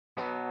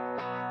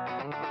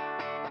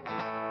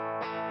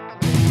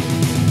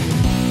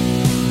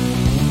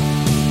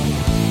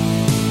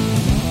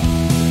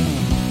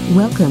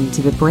Welcome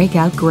to the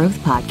Breakout Growth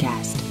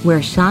Podcast,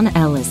 where Sean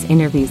Ellis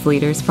interviews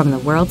leaders from the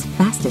world's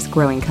fastest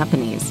growing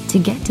companies to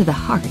get to the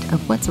heart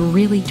of what's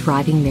really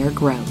driving their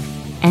growth.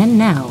 And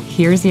now,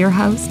 here's your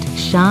host,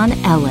 Sean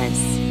Ellis.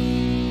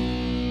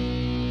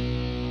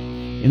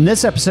 In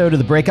this episode of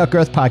the Breakout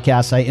Growth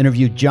Podcast, I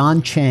interviewed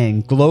Jon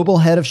Chang, Global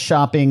Head of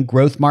Shopping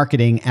Growth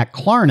Marketing at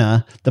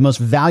Klarna, the most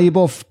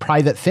valuable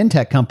private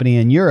fintech company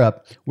in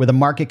Europe, with a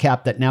market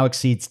cap that now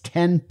exceeds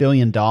 $10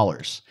 billion.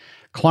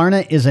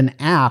 Klarna is an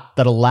app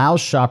that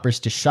allows shoppers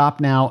to shop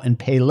now and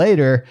pay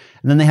later,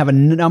 and then they have a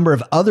number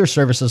of other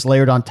services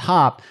layered on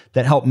top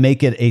that help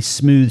make it a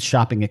smooth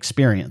shopping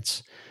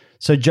experience.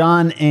 So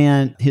Jon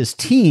and his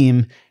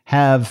team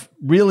have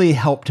really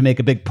helped to make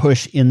a big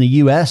push in the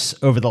US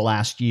over the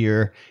last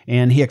year,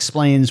 and he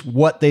explains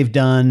what they've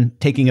done,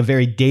 taking a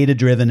very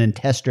data-driven and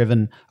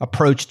test-driven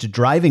approach to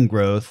driving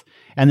growth.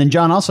 And then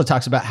Jon also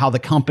talks about how the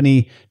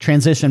company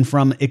transitioned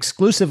from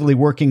exclusively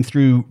working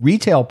through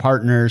retail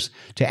partners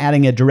to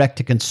adding a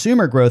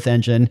direct-to-consumer growth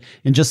engine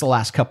in just the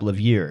last couple of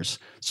years.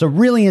 So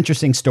really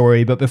interesting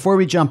story. But before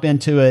we jump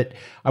into it,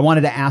 I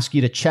wanted to ask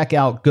you to check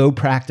out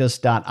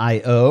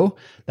gopractice.io.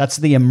 That's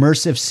the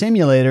immersive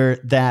simulator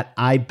that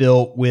I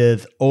built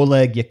with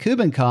Oleg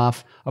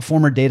Yakubenkov, a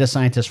former data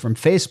scientist from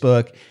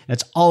Facebook. And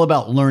it's all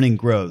about learning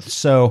growth.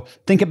 So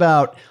think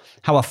about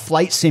how a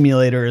flight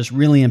simulator is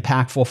really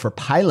impactful for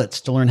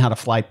pilots to learn how to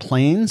fly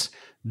planes.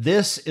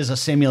 This is a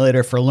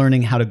simulator for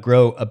learning how to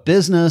grow a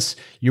business.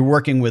 You're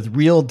working with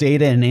real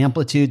data and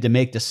amplitude to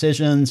make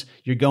decisions.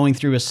 You're going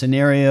through a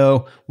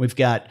scenario. We've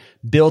got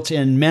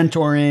built-in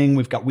mentoring.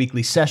 We've got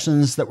weekly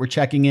sessions that we're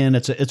checking in.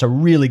 It's a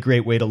really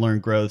great way to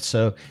learn growth.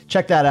 So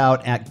check that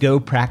out at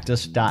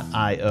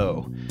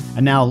gopractice.io.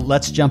 And now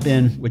let's jump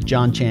in with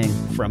Jon Chang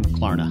from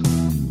Klarna.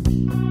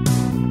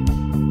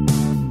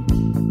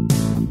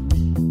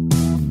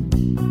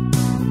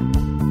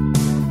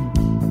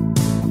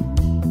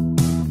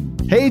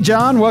 Hey,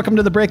 Jon, welcome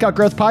to the Breakout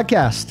Growth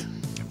Podcast.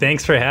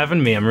 Thanks for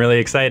having me. I'm really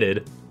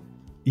excited.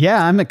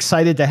 Yeah, I'm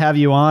excited to have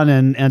you on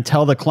and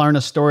tell the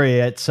Klarna story.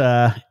 It's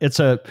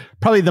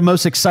probably the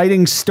most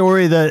exciting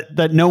story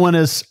that no one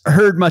has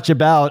heard much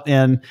about.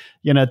 And,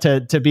 you know,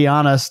 to be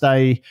honest,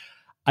 I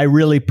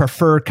really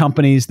prefer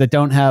companies that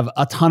don't have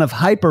a ton of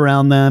hype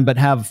around them, but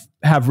have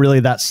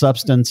really that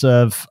substance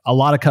of a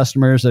lot of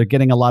customers that are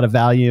getting a lot of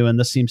value. And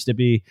this seems to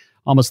be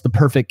almost the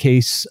perfect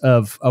case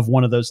of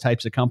one of those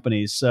types of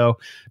companies. So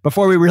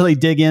before we really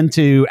dig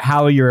into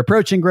how you're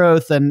approaching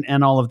growth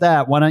and all of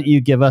that, why don't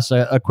you give us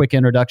a quick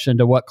introduction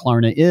to what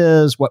Klarna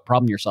is, what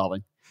problem you're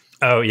solving?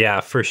 Oh, yeah,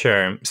 for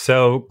sure.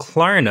 So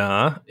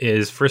Klarna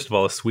is, first of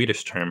all, a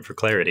Swedish term for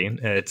clarity.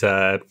 It's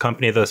a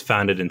company that was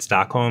founded in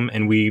Stockholm,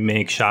 and we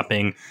make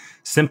shopping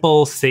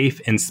simple,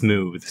 safe, and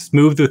smooth.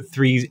 Smooth with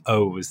 3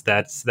 O's.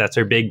 That's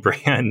our big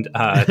brand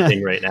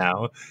thing right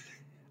now.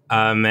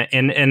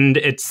 And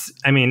it's,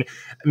 I mean,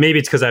 maybe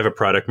it's because I have a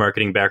product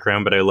marketing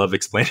background, but I love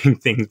explaining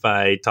things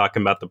by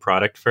talking about the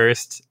product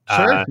first.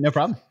 Sure, no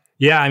problem.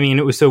 Yeah, I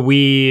mean,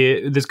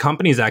 this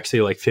company is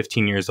actually like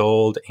 15 years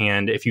old,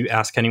 and if you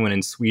ask anyone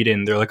in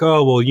Sweden, they're like,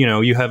 "Oh, well, you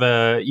know, you have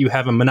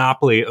a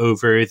monopoly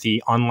over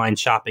the online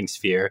shopping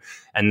sphere."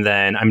 And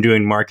then I'm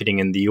doing marketing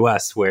in the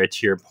US, where,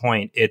 to your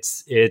point,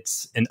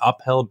 it's an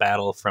uphill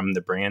battle from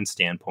the brand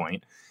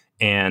standpoint.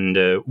 And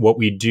what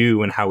we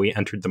do and how we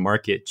entered the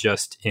market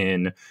just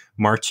in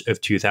March of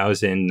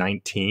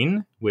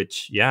 2019,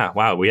 which, yeah,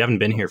 wow, we haven't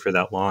been here for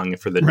that long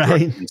for the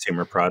direct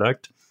consumer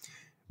product.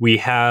 We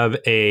have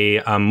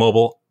a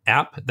mobile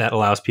app that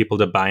allows people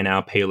to buy now,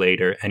 pay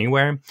later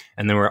anywhere.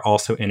 And then we're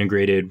also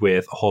integrated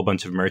with a whole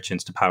bunch of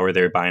merchants to power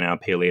their buy now,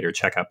 pay later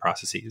checkout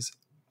processes.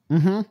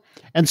 Mm-hmm.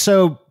 And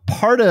so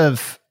part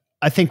of,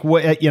 I think,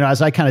 what,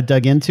 as I kind of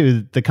dug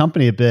into the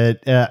company a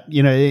bit,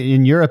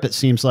 in Europe, it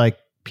seems like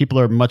people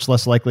are much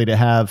less likely to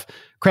have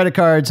credit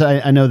cards.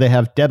 I know they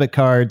have debit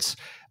cards.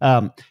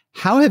 How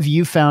have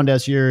you found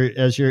as you're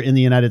in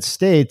the United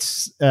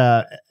States,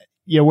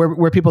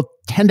 where people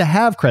tend to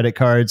have credit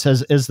cards,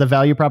 is the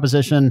value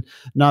proposition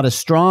not as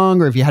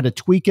strong, or if you had to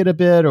tweak it a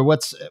bit, or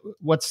what's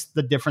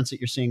the difference that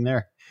you're seeing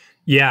there?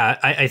 Yeah,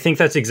 I think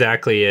that's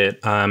exactly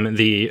it.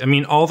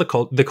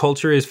 The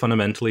culture is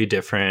fundamentally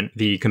different.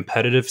 The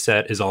competitive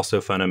set is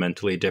also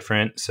fundamentally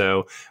different.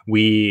 So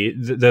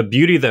the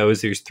beauty though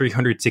is there's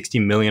 360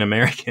 million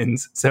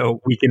Americans, so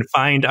we can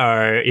find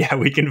our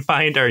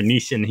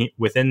niche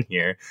within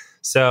here.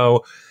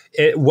 So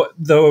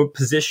the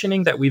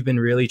positioning that we've been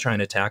really trying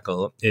to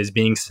tackle is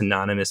being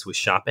synonymous with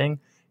shopping.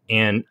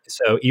 And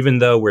so even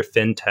though we're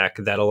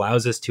fintech, that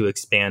allows us to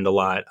expand a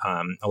lot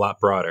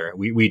broader.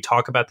 We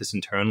talk about this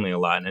internally a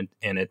lot,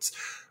 and it's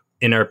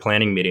in our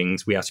planning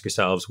meetings, we ask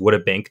ourselves, would a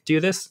bank do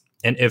this?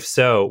 And if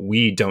so,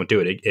 we don't do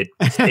it.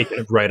 It's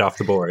taken right off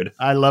the board.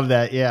 I love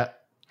that. Yeah.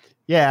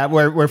 Yeah,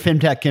 where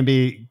fintech can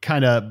be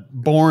kind of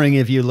boring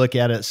if you look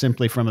at it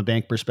simply from a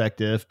bank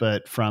perspective,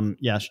 but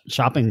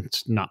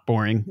shopping's not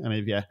boring. I mean,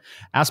 if you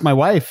ask my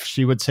wife,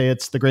 she would say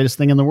it's the greatest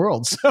thing in the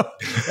world. So,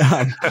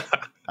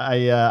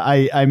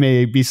 I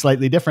may be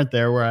slightly different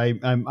there, where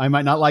I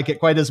might not like it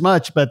quite as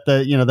much, but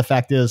the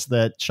fact is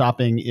that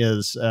shopping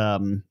is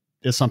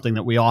something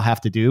that we all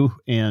have to do,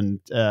 and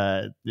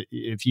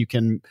if you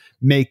can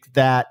make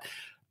that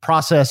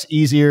process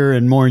easier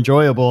and more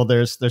enjoyable,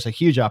 there's a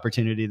huge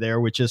opportunity there,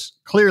 which is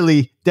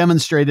clearly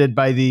demonstrated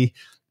by the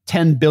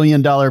 $10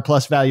 billion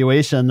plus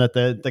valuation that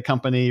the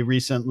company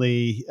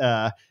recently,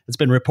 it's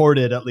been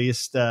reported at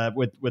least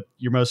with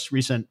your most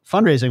recent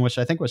fundraising, which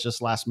I think was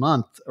just last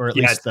month, or at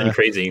least it's been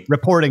crazy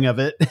reporting of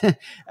it.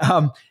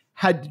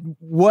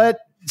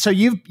 So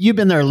you've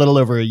been there a little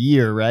over a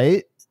year,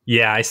 right?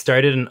 Yeah, I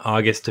started in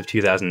August of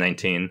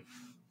 2019.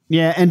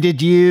 Yeah. And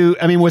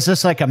was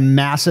this like a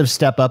massive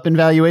step up in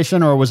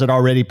valuation, or was it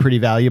already pretty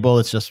valuable?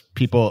 It's just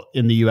people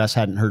in the US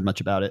hadn't heard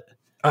much about it.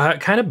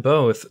 Kind of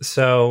both.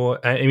 So,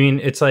 I mean,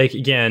 it's like,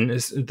 again,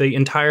 the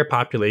entire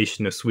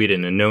population of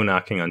Sweden, and no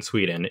knocking on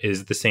Sweden,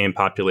 is the same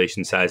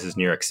population size as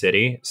New York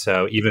City.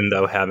 So even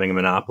though having a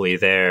monopoly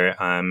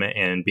there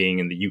and being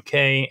in the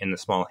UK and a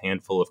small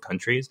handful of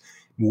countries,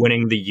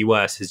 winning the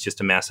US is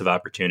just a massive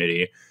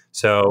opportunity.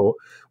 So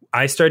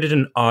I started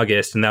in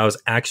August, and that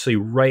was actually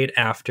right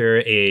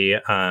after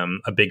a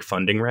big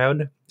funding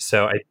round.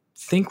 So I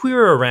think we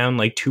were around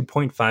like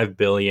 2.5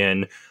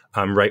 billion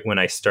right when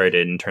I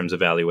started in terms of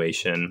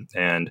valuation.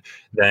 And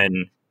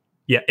then,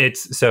 yeah,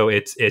 it's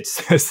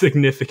a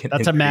significant.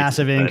 That's a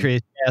massive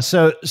increase. Yeah.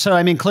 So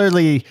I mean,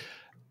 clearly,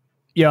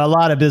 a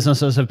lot of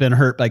businesses have been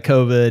hurt by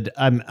COVID.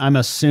 I'm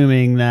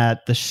assuming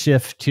that the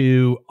shift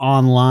to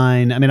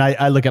online, I mean,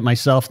 I look at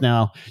myself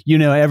now,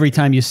 every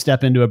time you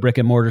step into a brick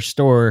and mortar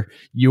store,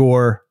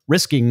 you're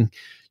risking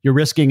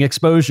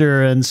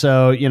exposure. And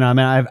so,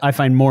 I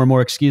find more and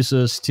more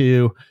excuses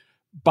to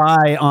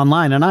buy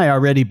online, and I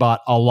already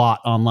bought a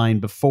lot online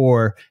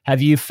before.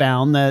 Have you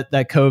found that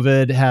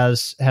COVID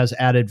has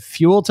added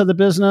fuel to the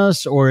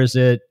business, or is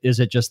it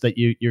just that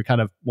you're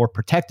kind of more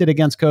protected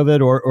against COVID,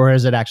 or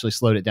has it actually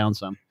slowed it down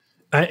some?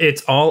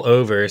 It's all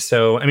over.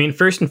 So, I mean,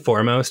 first and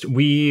foremost,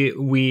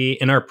 we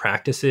in our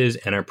practices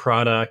and our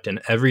product and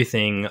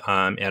everything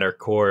at our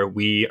core,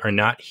 we are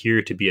not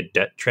here to be a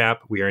debt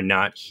trap. We are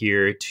not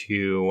here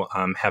to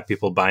have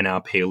people buy now,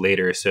 pay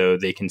later so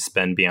they can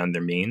spend beyond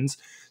their means.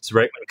 So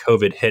right when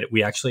COVID hit,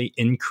 we actually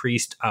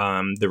increased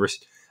our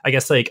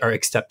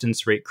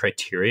acceptance rate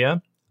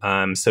criteria.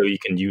 So you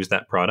can use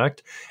that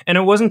product. And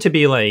it wasn't to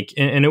be like,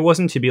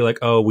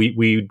 oh,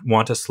 we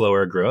want to slow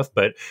our growth,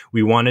 but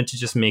we wanted to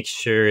just make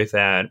sure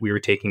that we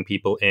were taking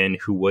people in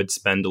who would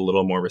spend a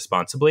little more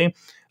responsibly.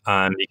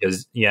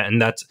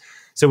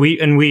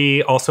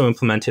 We also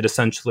implemented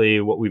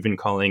essentially what we've been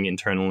calling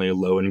internally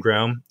low and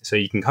grow. So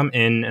you can come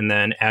in, and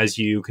then as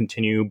you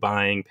continue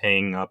buying,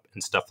 paying up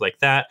and stuff like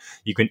that,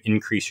 you can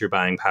increase your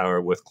buying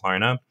power with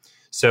Klarna.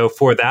 So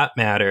for that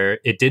matter,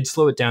 it did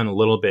slow it down a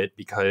little bit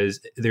because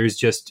there's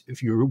just,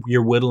 if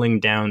you're whittling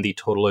down the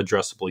total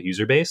addressable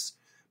user base.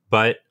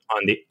 But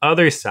on the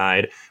other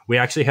side, we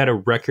actually had a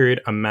record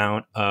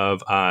amount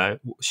of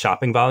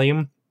shopping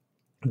volume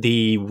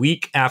the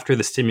week after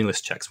the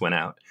stimulus checks went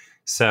out.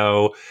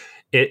 So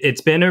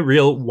it's been a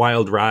real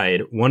wild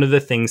ride. One of the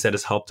things that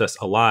has helped us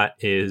a lot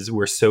is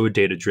we're so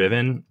data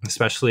driven,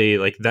 especially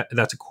like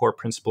that's a core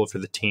principle for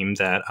the team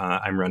that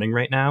I'm running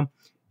right now.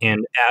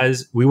 And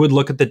as we would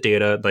look at the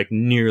data like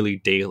nearly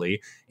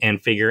daily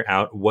and figure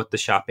out what the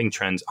shopping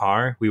trends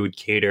are, we would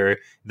cater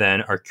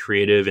then our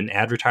creative and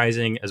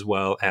advertising as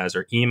well as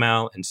our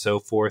email and so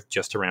forth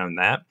just around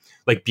that.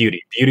 Like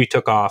beauty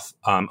took off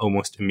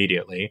almost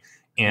immediately.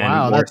 And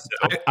wow,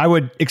 I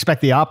would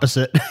expect the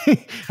opposite.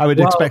 I would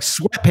expect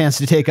sweatpants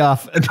to take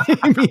off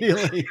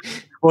immediately.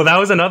 Well, that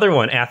was another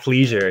one,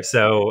 athleisure.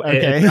 So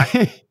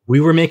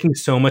we were making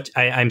so much.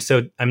 It's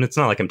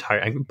not like I'm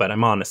tired, but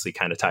I'm honestly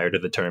kind of tired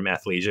of the term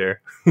athleisure.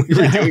 We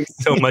were doing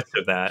so much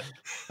of that.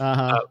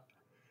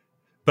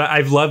 But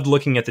I've loved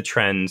looking at the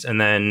trends, and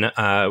then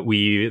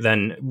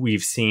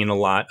we've seen a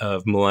lot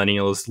of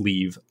millennials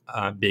leave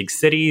big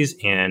cities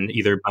and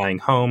either buying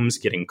homes,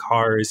 getting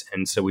cars,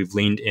 and so we've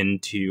leaned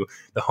into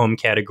the home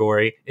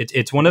category.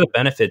 It's one of the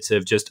benefits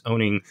of just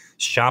owning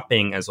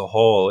shopping as a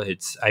whole.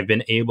 I've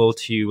been able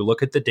to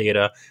look at the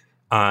data,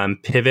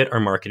 pivot our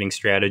marketing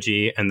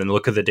strategy, and then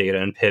look at the data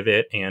and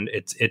pivot, and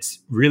it's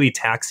really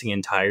taxing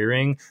and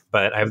tiring.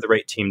 But I have the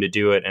right team to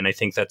do it, and I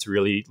think that's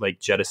really like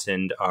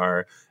jettisoned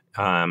our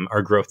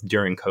growth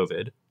during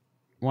COVID.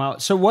 Wow.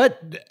 So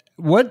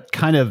what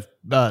kind of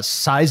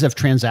size of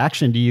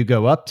transaction do you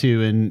go up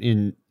to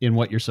in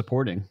what you're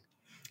supporting?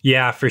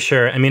 Yeah, for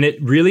sure. I mean, it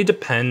really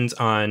depends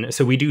on,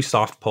 so we do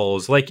soft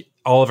polls like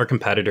all of our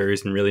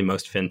competitors and really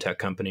most fintech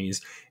companies.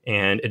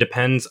 And it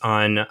depends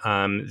on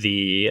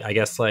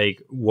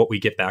what we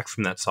get back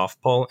from that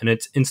soft poll. And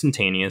it's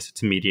instantaneous,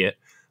 it's immediate.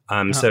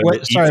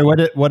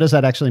 What does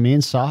that actually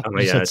mean? Soft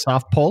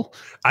pull?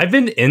 I've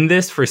been in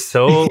this for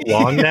so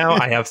long now.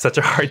 I have such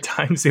a hard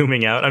time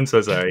zooming out. I'm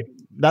so sorry.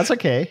 That's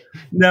okay.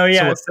 No,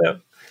 yeah. So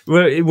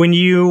when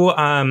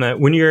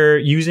you're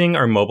using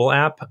our mobile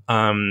app,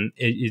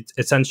 it's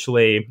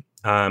essentially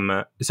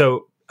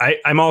so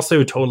I'm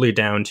also totally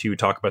down to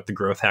talk about the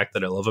growth hack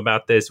that I love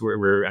about this.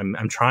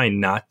 I'm trying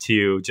not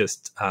to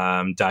just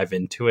dive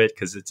into it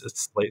because it's a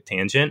slight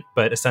tangent.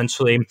 But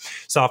essentially,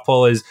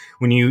 softball is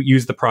when you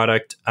use the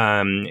product,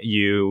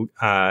 you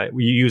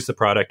use the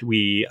product.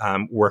 We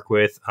work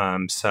with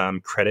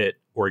some credit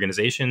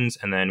organizations,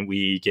 and then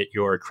we get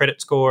your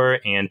credit score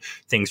and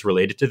things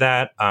related to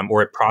that,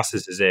 or it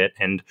processes it,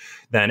 and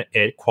then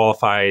it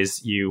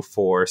qualifies you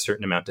for a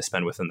certain amount to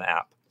spend within the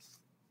app.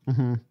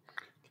 Mm-hmm.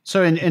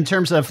 So in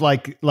terms of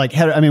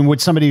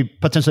would somebody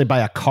potentially buy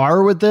a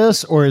car with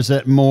this, or is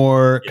it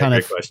more kind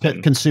of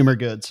consumer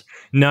goods?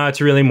 No, it's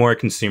really more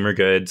consumer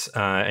goods.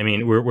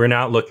 We're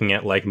not looking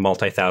at like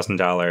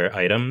multi-$1,000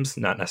 items,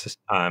 not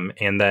necessarily.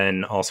 And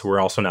then also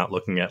we're also not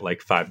looking at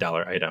like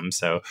 $5 items.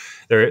 So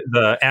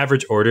the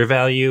average order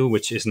value,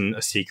 which isn't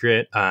a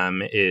secret,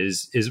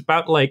 is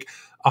about like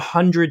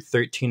 $113,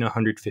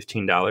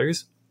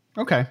 $115.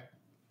 Okay,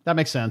 that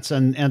makes sense.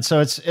 And so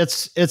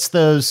it's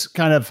those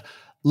kind of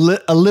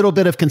a little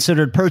bit of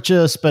considered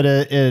purchase, but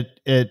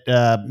it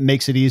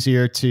makes it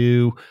easier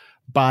to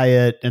buy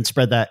it and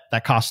spread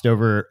that cost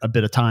over a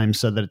bit of time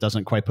so that it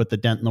doesn't quite put the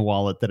dent in the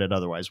wallet that it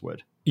otherwise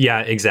would. Yeah,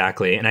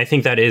 exactly. And I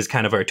think that is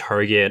kind of our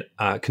target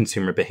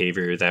consumer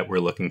behavior that we're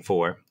looking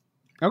for.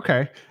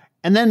 Okay.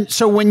 And then,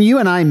 so when you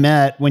and I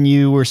met, when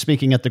you were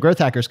speaking at the Growth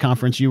Hackers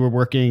Conference, you were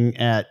working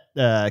at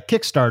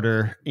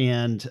Kickstarter,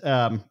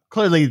 and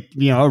clearly,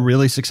 a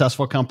really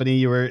successful company.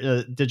 You were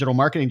a digital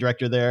marketing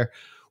director there.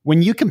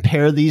 When you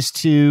compare these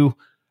two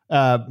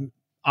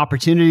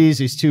opportunities,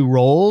 these two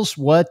roles,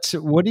 what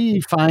do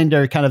you find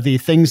are kind of the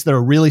things that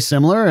are really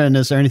similar, and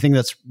is there anything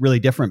that's really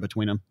different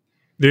between them?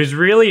 There's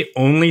really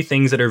only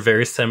things that are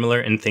very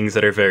similar and things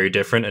that are very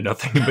different, and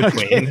nothing in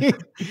between. Okay.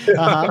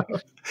 Uh-huh.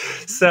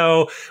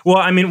 So,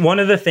 one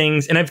of the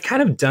things, and I've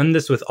kind of done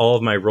this with all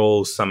of my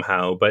roles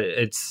somehow, but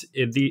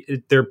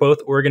they're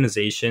both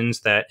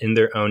organizations that in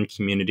their own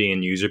community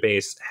and user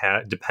base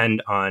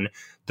depend on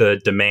the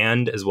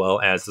demand as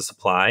well as the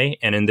supply.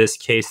 And in this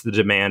case, the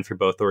demand for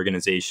both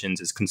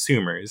organizations is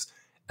consumers.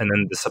 And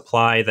then the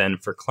supply then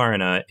for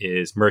Klarna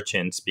is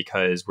merchants,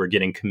 because we're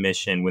getting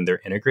commission when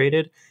they're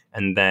integrated.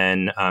 And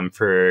then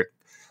for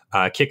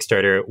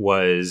Kickstarter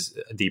was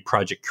the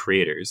project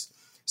creators.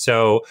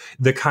 So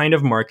the kind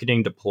of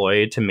marketing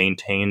deployed to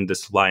maintain the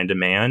supply and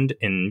demand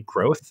and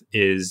growth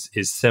is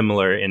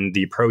similar in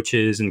the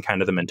approaches and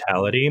kind of the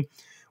mentality.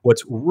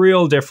 What's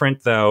real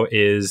different, though,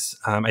 is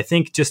I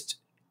think just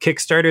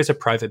Kickstarter is a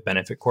private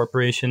benefit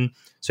corporation,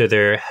 so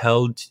they're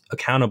held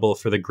accountable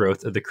for the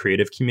growth of the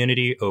creative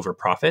community over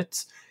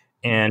profits.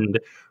 And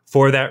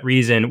for that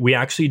reason, we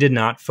actually did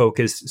not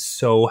focus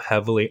so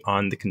heavily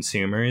on the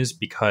consumers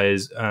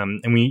because,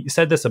 and we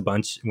said this a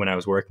bunch when I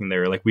was working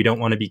there, like, we don't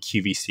want to be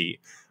QVC.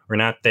 We're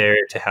not there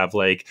to have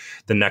like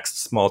the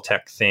next small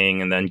tech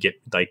thing and then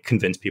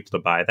convince people to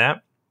buy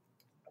that.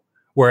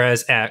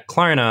 Whereas at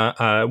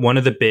Klarna, one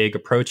of the big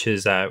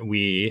approaches that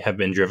we have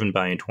been driven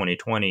by in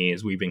 2020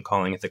 is we've been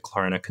calling it the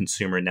Klarna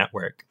Consumer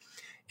Network.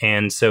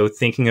 And so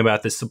thinking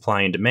about the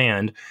supply and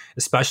demand,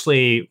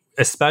 especially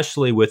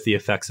with the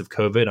effects of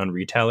COVID on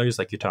retailers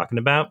like you're talking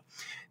about,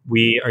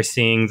 we are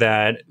seeing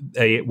that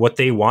what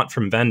they want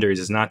from vendors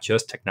is not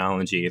just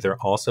technology.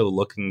 They're also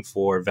looking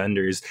for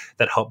vendors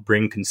that help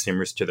bring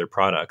consumers to their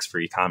products for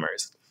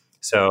e-commerce.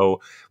 So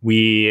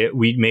we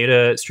made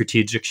a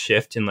strategic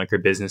shift in like our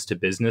business to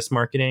business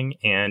marketing.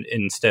 And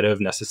instead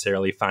of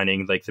necessarily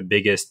finding like the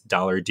biggest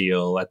dollar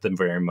deal at the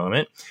very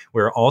moment,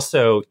 we're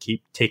also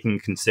keep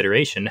taking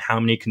consideration how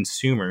many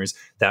consumers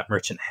that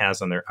merchant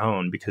has on their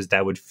own, because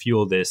that would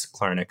fuel this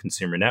Klarna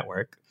Consumer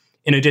Network.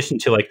 In addition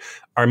to like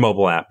our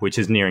mobile app, which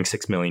is nearing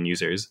 6 million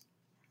users.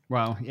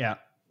 Wow. Yeah.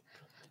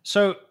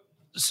 So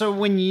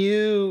when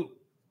you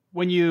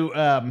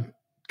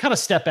kind of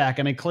step back,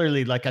 I mean,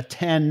 clearly like a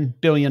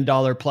 $10 billion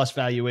plus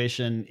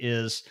valuation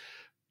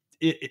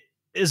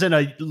isn't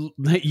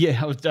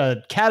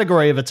a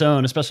category of its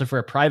own, especially for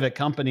a private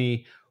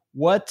company.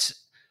 What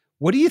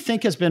do you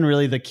think has been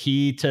really the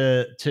key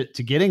to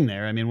getting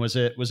there? I mean, was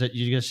it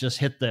you guys just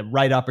hit the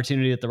right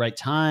opportunity at the right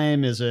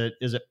time? Is it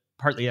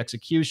partly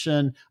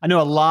execution? I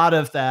know a lot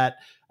of that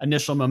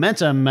initial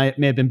momentum may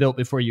have been built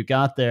before you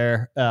got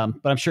there,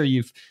 but I'm sure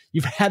you've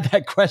had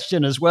that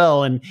question as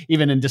well, and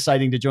even in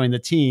deciding to join the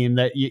team,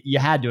 that you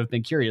had to have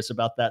been curious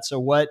about that. So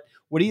what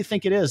do you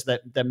think it is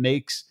that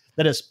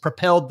has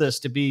propelled this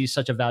to be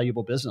such a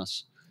valuable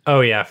business?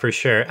 Oh yeah, for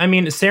sure. I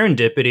mean,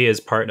 serendipity is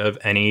part of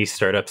any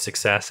startup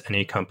success,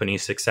 any company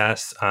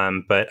success.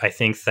 But I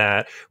think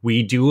that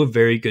we do a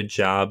very good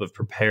job of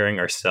preparing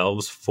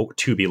ourselves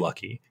to be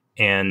lucky.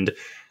 And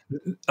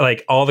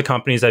like all the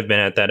companies I've been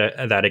at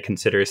that I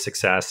consider a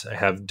success, I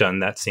have done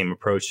that same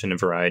approach in a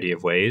variety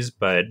of ways.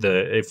 But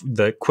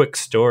the quick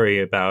story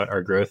about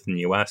our growth in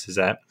the US is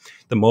that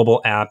the mobile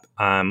app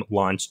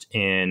launched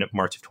in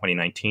March of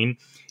 2019.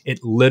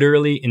 It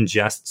literally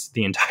ingests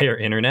the entire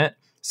internet.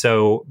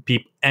 So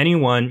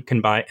anyone can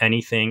buy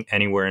anything,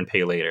 anywhere, and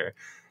pay later.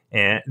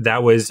 And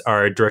that was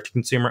our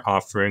direct-to-consumer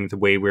offering, the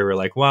way we were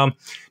like, well,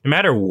 no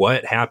matter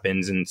what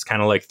happens, and it's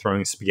kind of like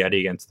throwing spaghetti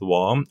against the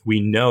wall, we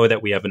know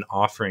that we have an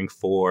offering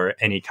for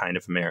any kind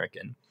of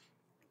American.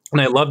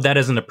 And I love that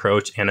as an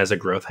approach and as a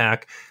growth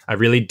hack. I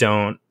really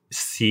don't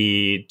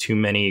see too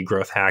many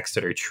growth hacks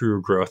that are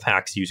true growth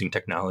hacks using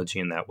technology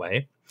in that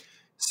way.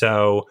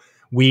 So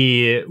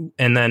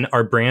and then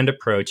our brand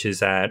approach is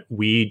that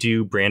we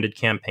do branded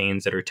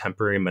campaigns that are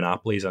temporary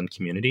monopolies on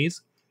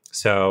communities.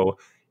 So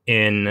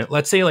in,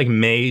 let's say, like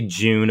May,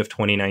 June of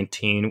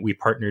 2019, we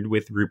partnered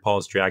with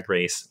RuPaul's Drag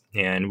Race.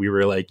 And we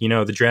were like,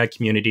 the drag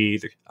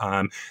community,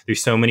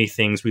 there's so many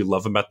things we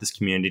love about this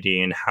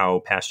community and how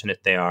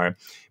passionate they are.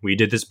 We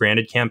did this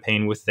branded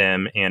campaign with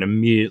them and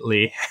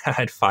immediately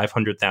had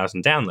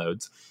 500,000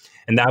 downloads.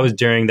 And that was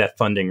during that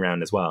funding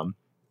round as well.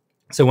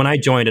 So when I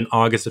joined in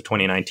August of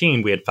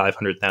 2019, we had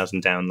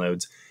 500,000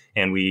 downloads.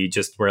 And we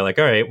just were like,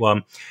 all right,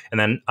 well, and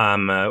then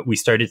we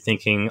started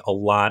thinking a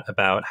lot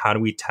about how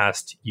do we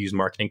test, use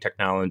marketing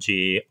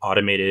technology,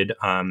 automated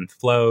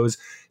flows,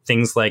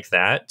 things like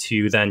that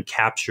to then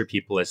capture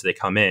people as they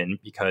come in.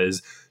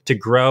 Because to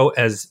grow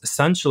as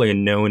essentially a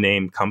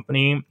no-name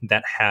company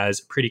that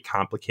has a pretty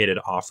complicated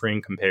offering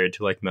compared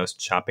to like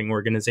most shopping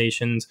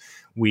organizations,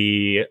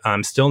 we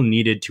still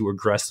needed to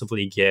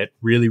aggressively get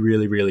really,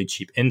 really, really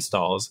cheap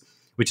installs,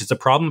 which is a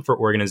problem for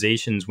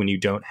organizations when you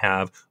don't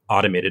have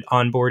automated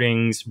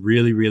onboardings,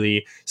 really,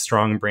 really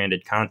strong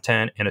branded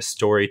content, and a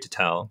story to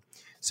tell.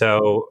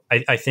 So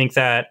I think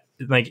that,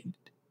 like,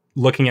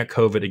 looking at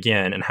COVID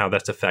again and how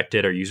that's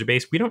affected our user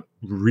base, we don't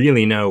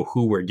really know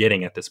who we're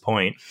getting at this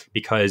point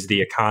because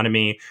the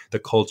economy, the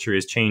culture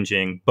is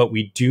changing. But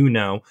we do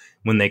know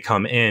when they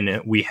come in,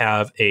 we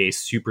have a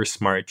super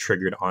smart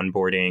triggered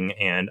onboarding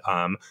and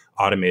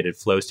automated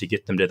flows to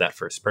get them to that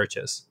first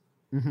purchase.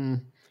 Mm-hmm.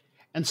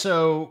 And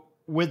so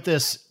with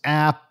this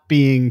app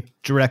being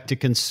direct to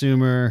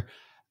consumer,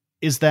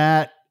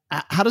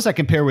 how does that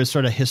compare with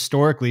sort of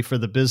historically for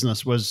the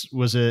business?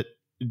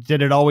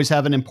 Did it always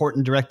have an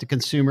important direct to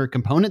consumer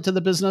component to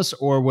the business,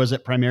 or was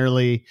it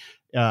primarily,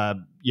 a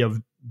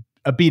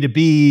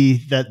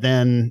B2B that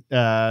then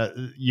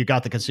you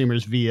got the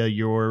consumers via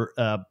your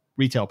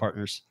retail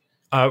partners?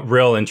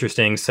 Real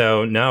interesting.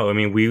 So no, I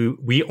mean,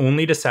 we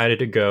only decided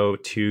to go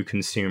to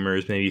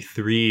consumers maybe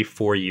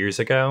 3-4 years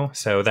ago.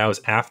 So that was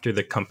after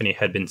the company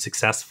had been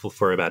successful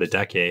for about a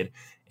decade.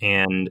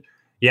 And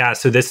yeah,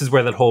 so this is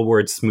where that whole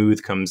word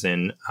smooth comes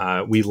in.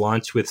 We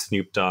launched with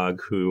Snoop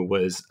Dogg,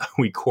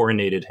 we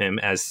coronated him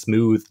as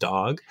Smooth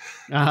Dog.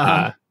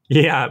 Uh-huh.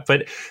 Yeah,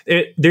 but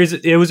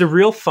it was a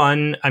real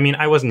fun. I mean,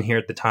 I wasn't here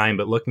at the time,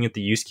 but looking at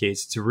the use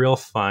case, it's a real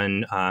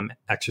fun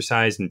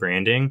exercise in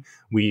branding.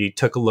 We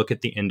took a look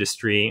at the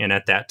industry, and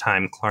at that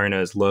time,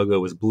 Klarna's logo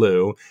was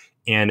blue,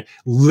 and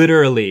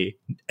literally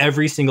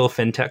every single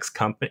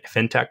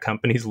fintech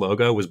company's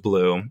logo was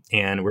blue,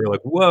 and we were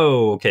like,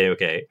 "Whoa,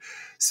 okay."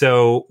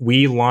 So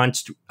we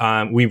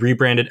we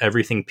rebranded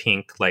everything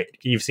pink, like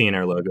you've seen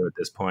our logo at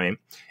this point.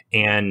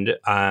 And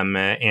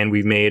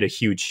we've made a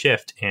huge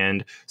shift.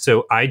 And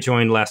so I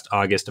joined last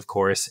August, of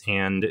course,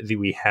 and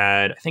we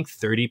had, I think,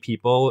 30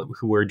 people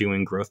who were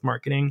doing growth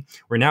marketing.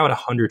 We're now at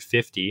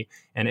 150,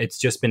 and it's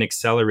just been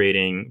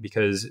accelerating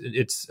because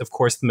it's, of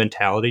course, the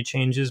mentality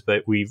changes,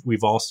 but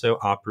we've also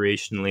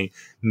operationally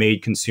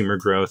made consumer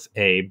growth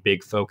a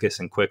big focus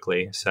and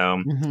quickly.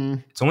 So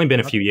It's only been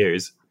a few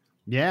years.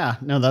 Yeah,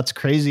 no, that's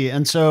crazy.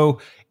 And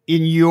so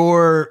in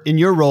your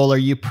role, are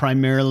you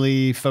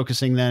primarily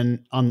focusing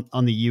then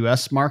on the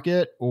US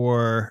market,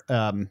 or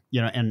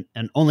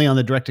and only on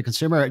the direct to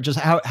consumer? Just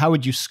how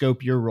would you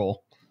scope your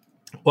role?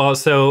 Well,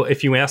 so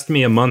if you asked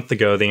me a month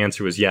ago, the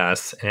answer was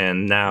yes.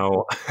 And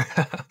now,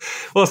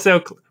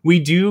 so we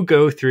do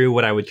go through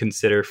what I would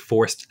consider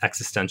forced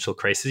existential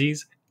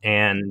crises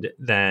and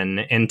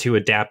to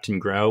adapt and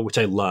grow, which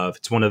I love.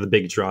 It's one of the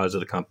big draws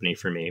of the company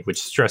for me,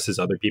 which stresses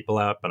other people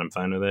out, but I'm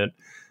fine with it.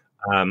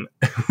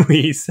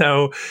 It's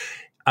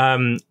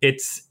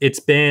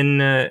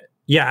been, I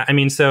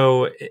mean,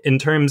 so in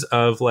terms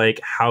of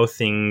like how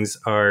things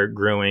are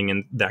growing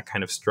and that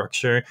kind of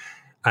structure,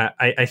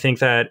 I think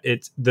that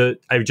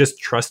I just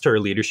trust our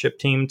leadership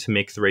team to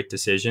make the right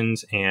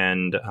decisions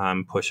and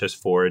push us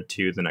forward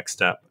to the next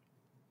step.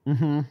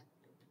 Mm-hmm.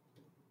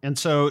 And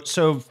so,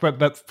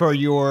 but for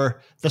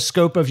the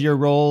scope of your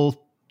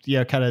role,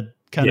 kind of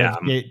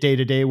day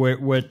to day,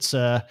 what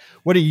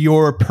are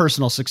your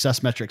personal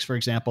success metrics, for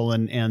example,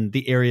 and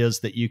the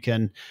areas that you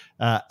can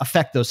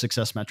affect those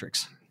success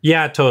metrics?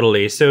 Yeah,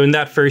 totally. So in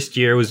that first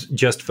year was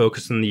just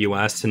focused on the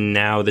US, and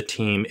now the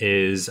team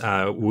is,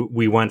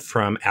 we went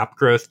from app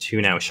growth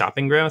to now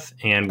shopping growth,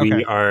 and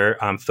we are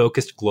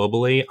focused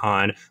globally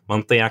on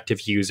monthly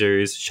active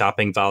users,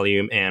 shopping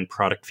volume, and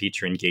product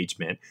feature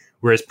engagement.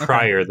 Whereas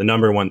prior, the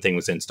number one thing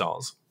was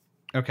installs.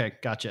 Okay,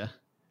 gotcha.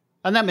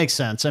 And that makes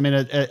sense. I mean,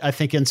 I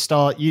think you're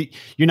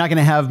not going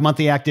to have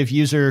monthly active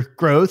user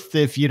growth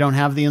if you don't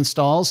have the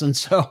installs. And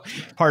so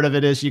part of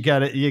it is you got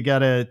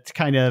to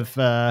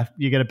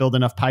build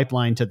enough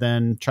pipeline to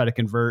then try to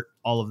convert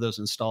all of those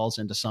installs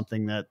into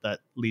something that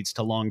leads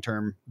to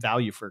long-term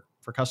value for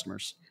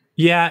customers.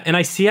 Yeah, and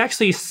I see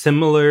actually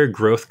similar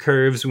growth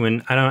curves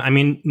when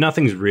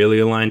nothing's really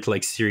aligned to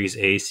like Series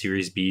A,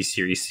 Series B,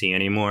 Series C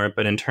anymore.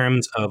 But in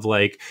terms of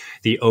like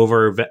the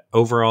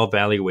overall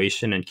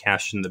valuation and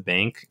cash in the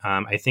bank,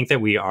 I think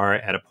that we are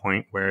at a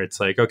point where it's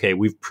like, okay,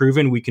 we've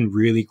proven we can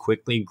really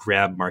quickly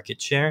grab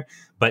market share,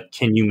 but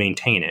can you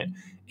maintain it?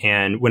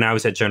 And when I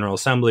was at General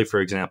Assembly, for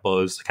example,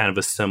 it was kind of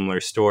a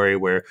similar story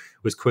where it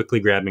was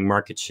quickly grabbing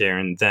market share.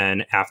 And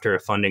then after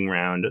a funding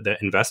round, the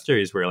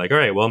investors were like, all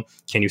right, well,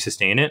 can you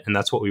sustain it? And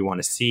that's what we want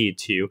to see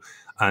too.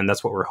 And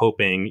that's what we're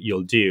hoping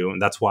you'll do.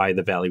 And that's why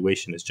the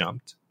valuation has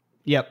jumped.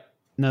 Yep.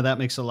 No, that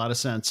makes a lot of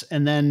sense.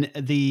 And then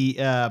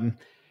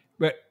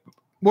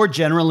more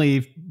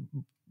generally,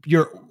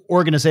 your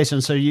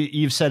organization. So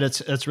you've said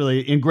it's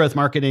really in growth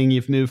marketing.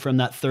 You've moved from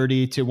that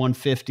 30 to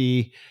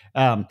 150.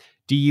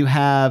 Do you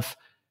have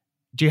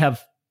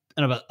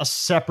kind of a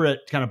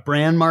separate kind of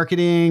brand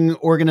marketing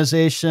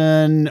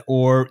organization,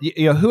 or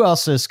who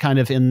else is kind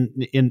of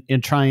in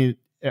trying?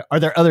 Are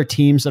there other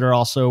teams that are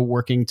also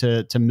working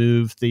to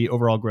move the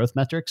overall growth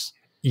metrics?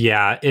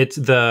 Yeah,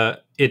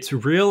 it's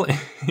real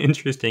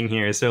interesting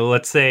here. So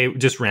let's say,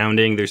 just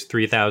rounding, there's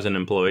 3,000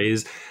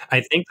 employees.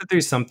 I think that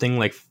there's something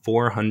like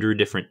 400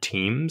 different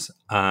teams.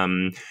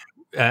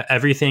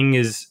 Everything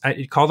is,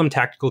 I call them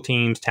tactical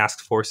teams, task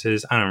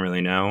forces. I don't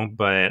really know,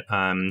 but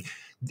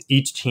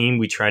each team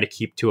we try to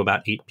keep to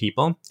about 8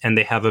 people, and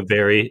they have a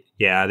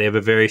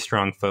very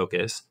strong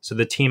focus. So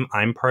the team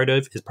I'm part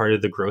of is part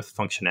of the growth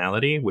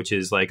functionality, which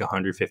is like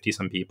 150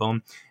 some people,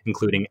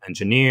 including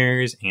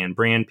engineers and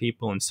brand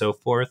people and so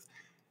forth.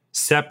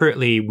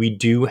 Separately, we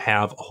do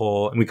have a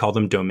whole, and we call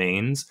them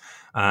domains.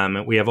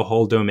 We have a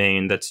whole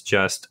domain that's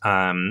just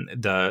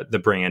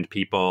the brand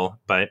people,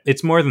 but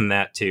it's more than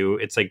that too.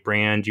 It's like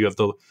brand. You have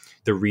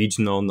the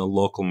regional and the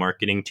local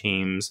marketing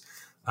teams.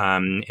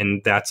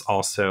 And that's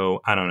also,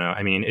 I don't know.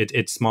 I mean,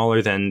 it's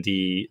smaller than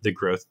the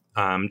growth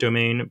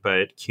domain,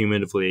 but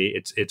cumulatively,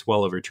 it's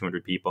well over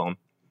 200 people.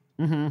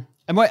 Mm-hmm.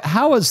 And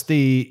how is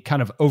the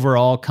kind of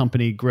overall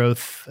company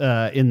growth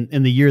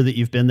in the year that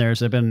you've been there? Has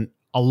there been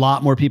a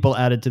lot more people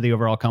added to the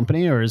overall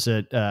company, or was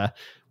it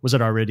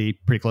already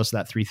pretty close to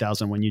that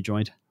 3,000 when you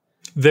joined?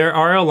 There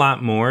are a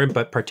lot more,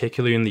 but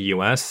particularly in the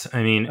US.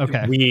 I mean,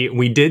 okay.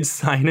 we did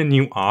sign a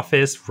new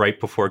office right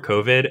before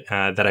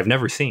COVID that I've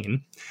never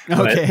seen.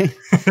 Okay.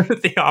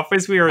 The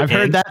office we were in. I've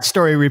heard that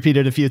story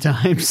repeated a few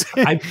times.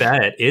 I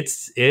bet.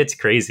 It's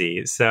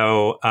crazy.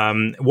 So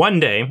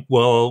one day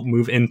we'll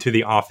move into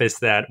the office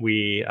that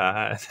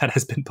that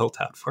has been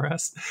built out for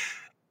us.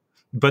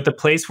 But the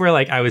place where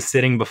like I was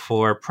sitting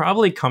before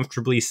probably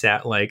comfortably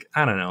sat like,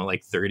 I don't know,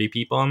 like 30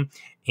 people.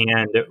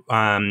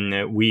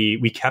 And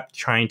we kept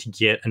trying to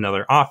get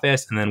another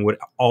office, and then would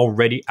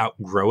already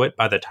outgrow it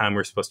by the time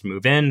we're supposed to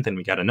move in. Then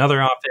we got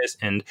another office.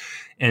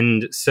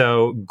 And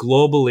so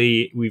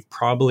globally, we've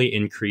probably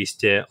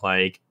increased it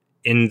like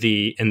in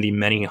the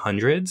many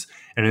hundreds.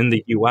 And in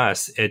the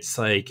US, it's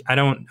like,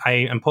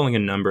 I'm pulling a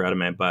number out of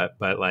my butt,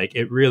 but like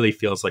it really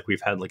feels like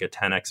we've had like a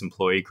 10x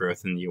employee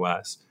growth in the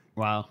US.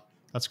 Wow.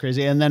 That's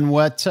crazy. And then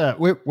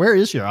where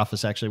is your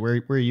office actually?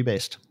 Where are you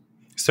based?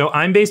 So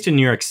I'm based in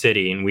New York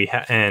City,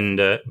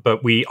 and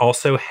but we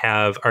also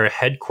have our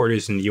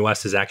headquarters in the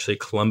U.S. is actually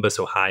Columbus,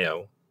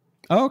 Ohio.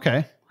 Oh,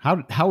 okay.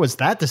 How was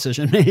that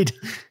decision made?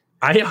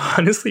 I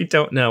honestly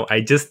don't know.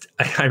 I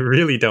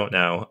really don't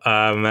know.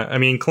 I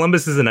mean,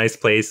 Columbus is a nice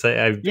place.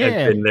 I've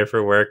been there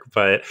for work,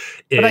 but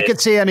I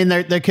could see, I mean,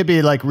 there could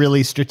be like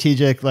really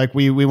strategic, like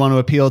we want to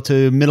appeal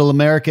to middle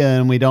America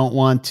and we don't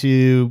want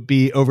to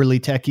be overly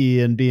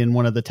techie and be in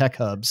one of the tech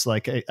hubs.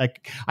 Like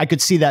I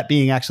could see that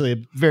being actually a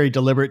very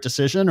deliberate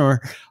decision,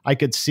 or I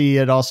could see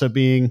it also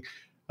being,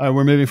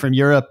 we're moving from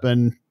Europe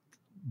and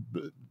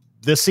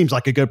this seems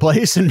like a good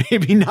place and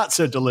maybe not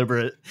so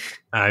deliberate.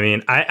 I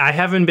mean, I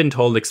haven't been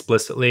told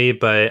explicitly,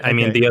 but I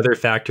mean, the other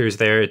factors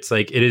there, it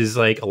is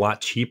like a lot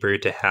cheaper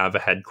to have a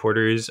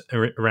headquarters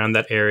around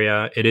that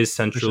area. It is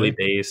centrally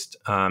based.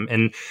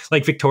 And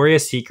like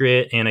Victoria's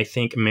Secret and I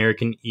think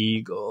American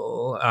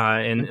Eagle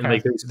and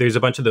like there's a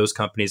bunch of those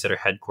companies that are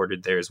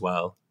headquartered there as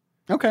well.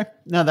 Okay.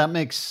 No, that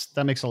makes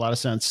a lot of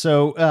sense.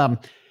 So,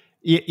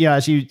 yeah,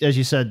 as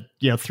you said,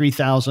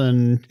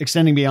 3,000,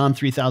 extending beyond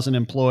 3,000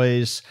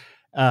 employees.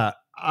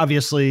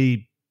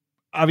 Obviously,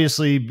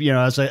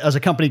 as a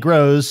company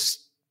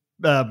grows,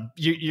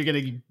 you're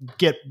going to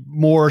get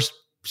more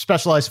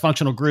specialized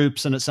functional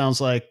groups, and it sounds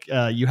like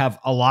you have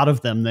a lot of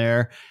them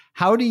there.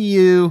 How do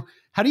you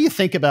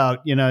think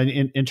about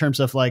in terms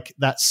of like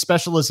that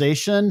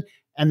specialization,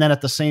 and then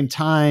at the same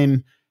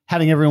time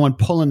having everyone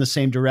pull in the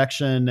same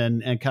direction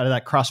and kind of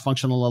that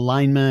cross-functional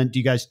alignment? Do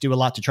you guys do a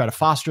lot to try to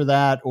foster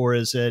that, or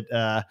is it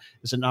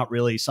not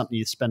really something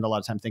you spend a lot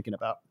of time thinking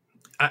about?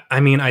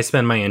 I mean, I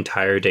spend my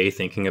entire day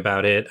thinking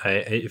about it.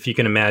 If you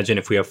can imagine,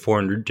 if we have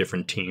 400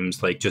 different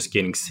teams, like just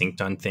getting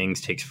synced on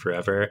things takes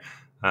forever.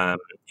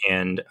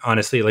 And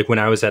honestly, like when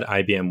I was at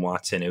IBM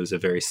Watson, it was a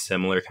very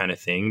similar kind of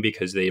thing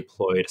because they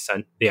deployed,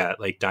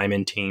 like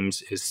Diamond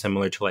Teams is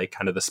similar to like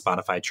kind of the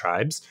Spotify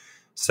tribes.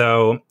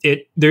 So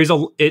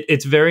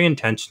it's very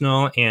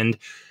intentional. And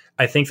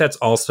I think that's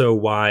also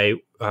why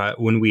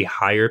when we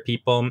hire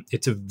people,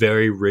 it's a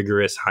very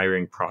rigorous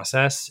hiring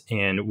process,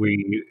 and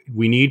we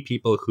need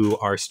people who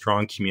are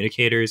strong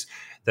communicators,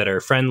 that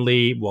are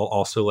friendly, while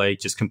also like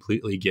just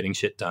completely getting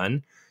shit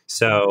done.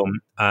 So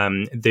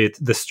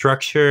the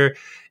structure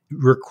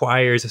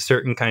requires a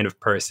certain kind of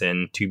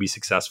person to be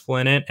successful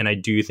in it, and I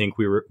do think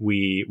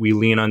we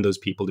lean on those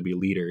people to be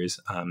leaders.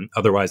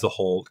 Otherwise, the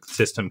whole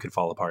system could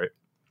fall apart.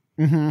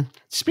 Mm-hmm.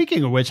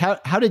 Speaking of which,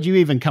 how did you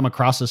even come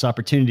across this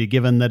opportunity,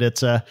 given that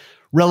it's a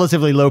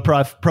relatively low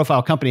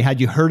profile company? Had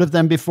you heard of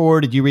them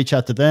before? Did you reach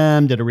out to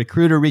them? Did a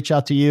recruiter reach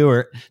out to you?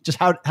 Or just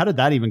how did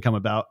that even come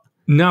about?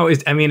 No,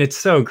 it's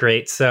so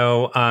great.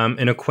 So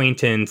an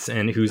acquaintance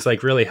and who's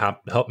like really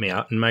helped me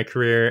out in my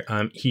career.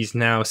 He's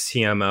now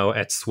CMO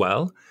at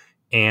Swell,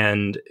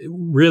 and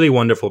really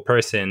wonderful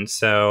person.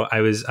 So I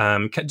was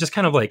just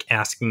kind of like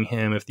asking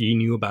him if he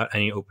knew about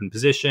any open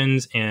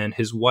positions, and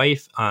his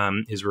wife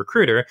is a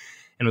recruiter,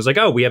 and was like,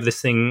 "Oh, we have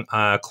this thing,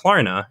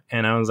 Klarna,"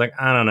 and I was like,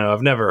 "I don't know,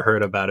 I've never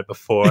heard about it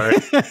before."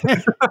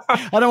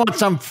 I don't want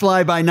some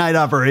fly-by-night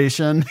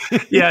operation.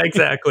 Yeah,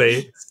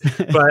 exactly.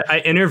 But I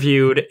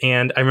interviewed,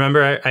 and I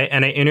remember I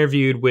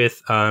interviewed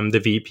with the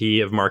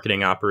VP of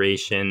marketing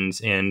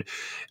operations, and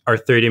our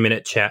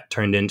 30-minute chat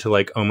turned into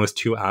like almost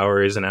 2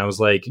 hours, and I was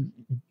like,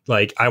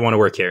 I want to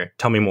work here.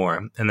 Tell me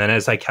more. And then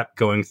as I kept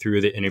going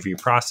through the interview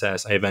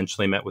process, I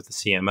eventually met with the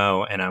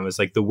CMO, and I was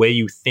like, the way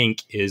you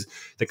think is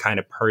the kind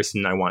of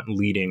person I want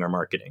leading our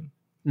marketing.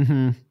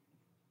 Mm-hmm.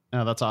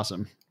 Oh, that's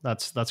awesome.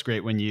 That's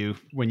great when you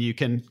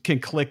can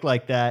click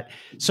like that.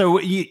 So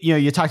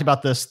you talked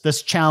about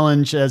this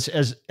challenge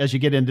as you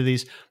get into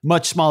these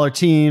much smaller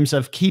teams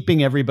of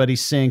keeping everybody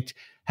synced.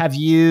 Do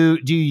you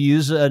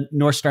use a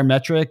North Star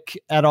metric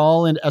at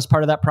all as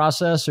part of that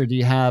process, or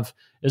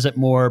is it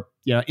more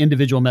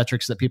individual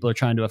metrics that people are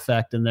trying to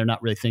affect, and they're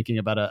not really thinking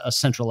about a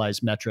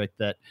centralized metric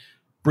that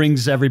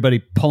brings everybody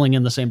pulling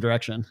in the same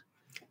direction?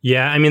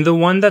 Yeah, I mean, the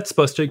one that's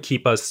supposed to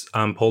keep us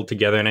pulled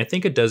together, and I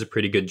think it does a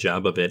pretty good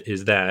job of it,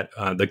 is that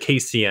the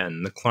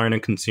KCN, the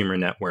Klarna Consumer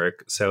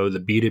Network. So the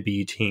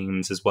B2B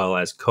teams, as well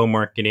as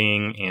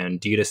co-marketing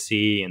and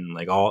D2C, and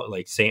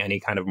say any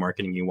kind of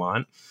marketing you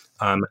want,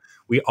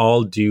 we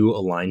all do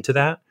align to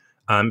that.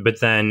 But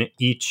then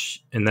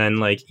each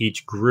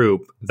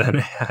group then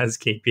has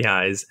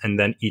KPIs, and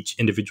then each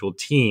individual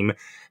team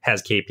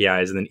has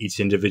KPIs, and then each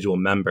individual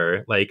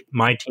member. Like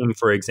my team,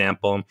 for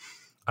example,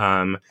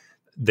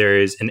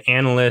 there's an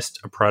analyst,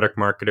 a product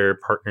marketer,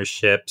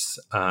 partnerships,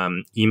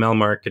 email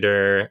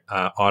marketer,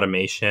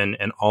 automation,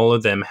 and all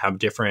of them have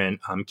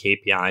different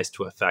KPIs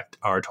to affect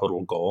our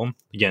total goal.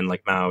 Again,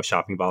 like MAU,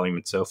 shopping volume,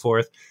 and so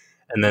forth.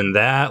 And then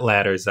that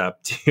ladders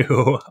up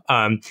to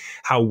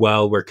how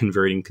well we're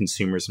converting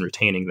consumers and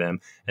retaining them.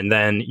 And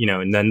then,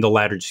 the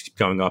ladder just keeps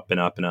going up and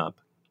up and up.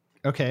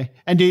 Okay.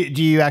 And do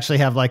you actually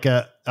have like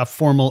a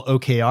formal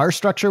OKR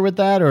structure with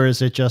that, or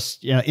is it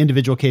just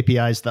individual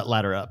KPIs that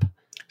ladder up?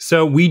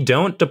 So we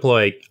don't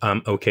deploy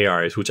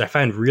OKRs, which I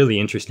find really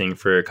interesting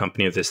for a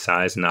company of this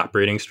size and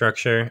operating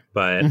structure.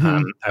 But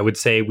I would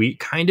say we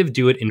kind of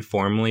do it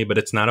informally, but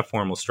it's not a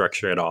formal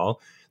structure at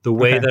all. The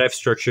way that I've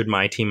structured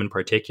my team in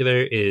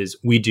particular is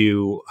we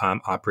do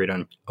operate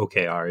on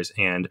OKRs.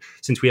 And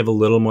since we have a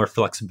little more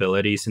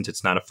flexibility, since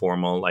it's not a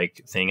formal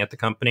thing at the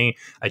company,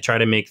 I try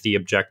to make the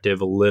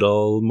objective a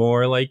little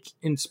more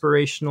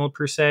inspirational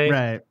per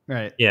se.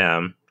 Right.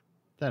 Yeah.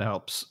 That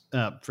helps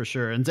for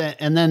sure. And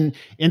then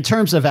in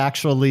terms of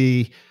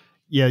actually,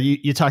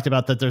 you talked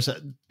about that there's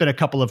been a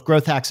couple of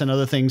growth hacks and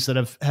other things that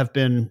have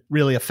been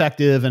really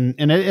effective. And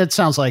it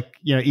sounds like,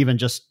 even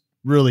just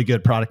really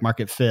good product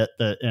market fit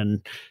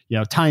and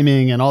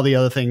timing and all the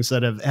other things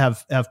that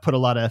have put a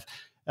lot of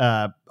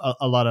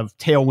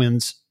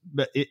tailwinds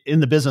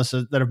in the business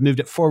that have moved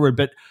it forward.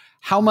 But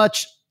how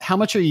much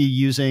are you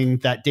using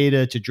that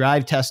data to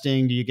drive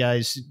testing? Do you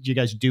guys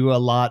do a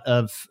lot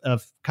of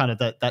kind of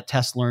that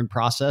test learn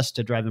process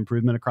to drive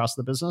improvement across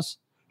the business?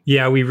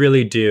 Yeah, we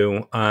really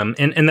do.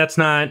 And that's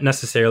not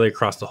necessarily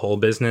across the whole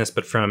business,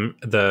 but from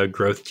the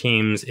growth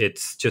teams,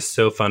 it's just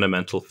so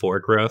fundamental for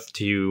growth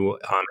to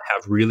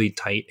have really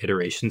tight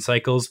iteration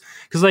cycles.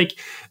 Because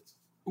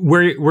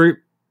we're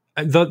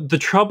the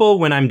trouble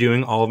when I'm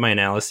doing all of my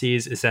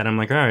analyses is that I'm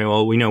like, all right,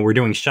 well, we know we're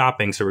doing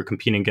shopping, so we're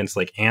competing against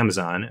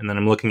Amazon. And then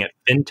I'm looking at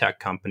fintech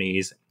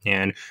companies,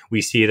 and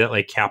we see that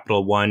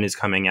Capital One is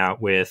coming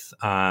out with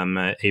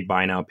a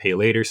buy now, pay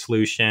later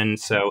solution.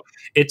 So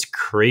it's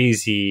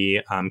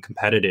crazy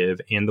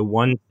competitive. And the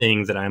one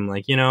thing that I'm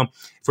like,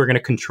 if we're going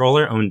to control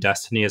our own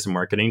destiny as a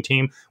marketing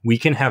team, we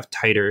can have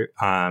tighter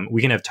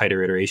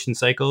iteration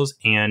cycles.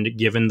 And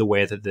given the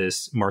way that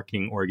this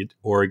marketing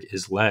org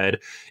is led,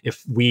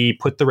 if we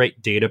put the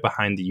right data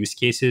behind the use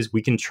cases,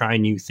 we can try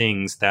new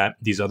things that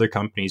these other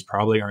companies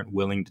probably aren't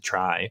willing to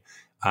try.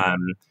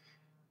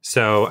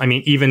 So, I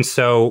mean, even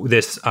so,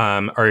 this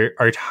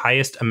our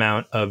highest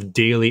amount of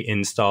daily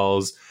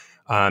installs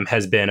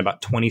has been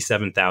about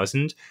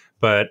 27,000.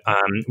 But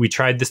we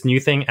tried this new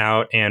thing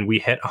out, and we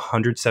hit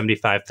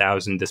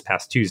 175,000 this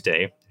past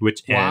Tuesday,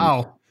 which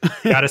wow.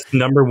 got us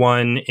number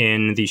one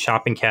in the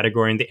shopping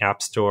category in the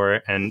App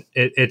Store, and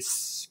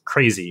it's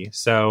crazy.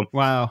 So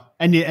wow.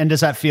 And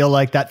does that feel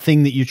like that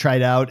thing that you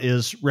tried out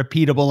is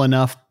repeatable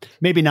enough?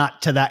 Maybe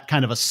not to that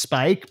kind of a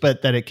spike,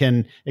 but that it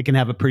can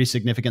have a pretty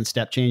significant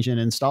step change in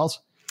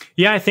installs.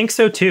 Yeah, I think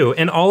so too.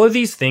 And all of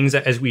these things,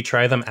 as we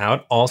try them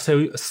out,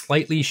 also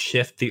slightly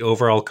shift the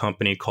overall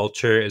company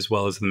culture as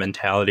well as the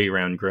mentality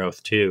around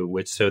growth too.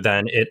 Which so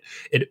then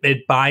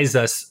it buys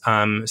us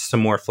some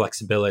more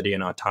flexibility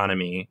and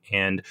autonomy.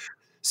 And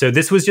so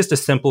this was just a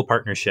simple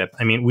partnership.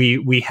 I mean,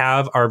 we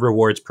have our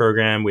rewards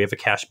program, we have a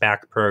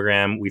cashback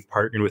program. We've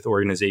partnered with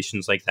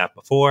organizations like that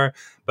before.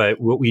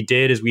 But what we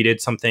did is we did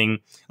something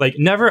like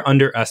never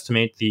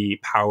underestimate the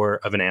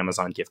power of an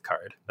Amazon gift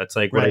card. That's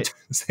like what I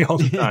say all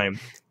the time.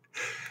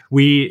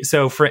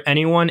 So for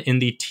anyone in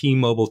the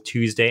T-Mobile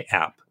Tuesday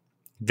app,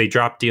 they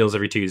drop deals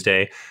every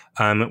Tuesday.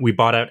 We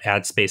bought out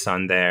ad space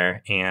on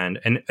there. And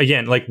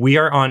again, like we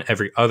are on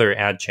every other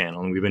ad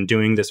channel, and we've been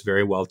doing this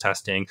very well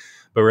testing,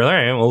 but we're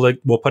like, all right,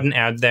 we'll put an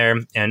ad there,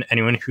 and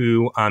anyone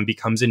who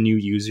becomes a new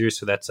user,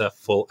 so that's a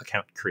full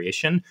account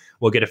creation,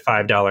 will get a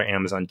 $5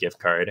 Amazon gift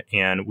card.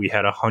 And we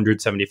had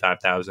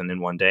 175,000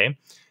 in one day.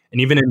 And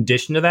even in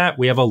addition to that,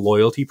 we have a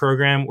loyalty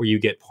program where you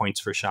get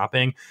points for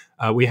shopping.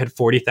 We had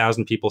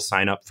 40,000 people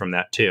sign up from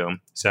that too.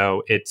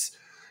 So it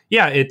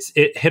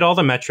hit all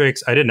the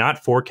metrics. I did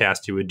not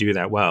forecast it would do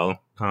that well.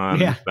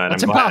 But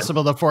it's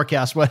impossible to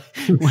forecast what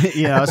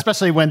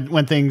especially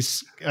when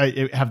things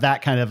have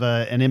that kind of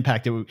an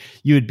impact. You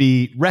would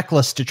be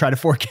reckless to try to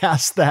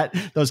forecast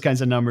those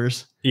kinds of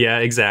numbers. Yeah,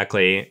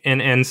 exactly.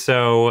 And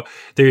so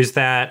there's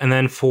that. And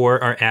then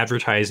for our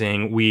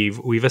advertising,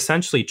 we've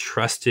essentially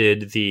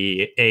trusted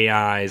the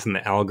AIs and the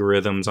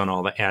algorithms on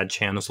all the ad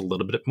channels a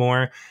little bit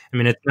more. I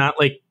mean, it's not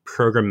like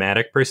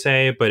programmatic per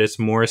se, but it's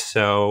more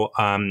so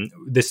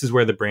this is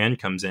where the brand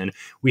comes in.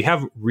 We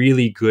have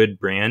really good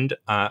branding,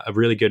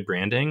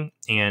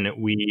 and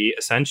we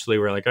essentially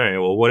were like, all right,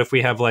 well, what if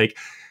we have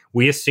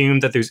we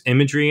assume that there's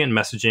imagery and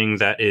messaging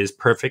that is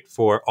perfect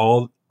for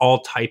all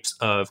types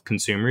of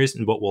consumers,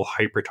 and what will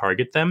hyper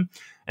target them.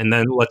 And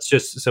then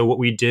so what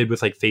we did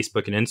with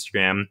Facebook and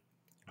Instagram,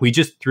 we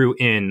just threw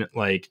in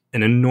an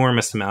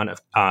enormous amount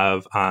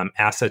of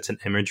assets and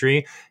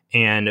imagery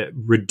and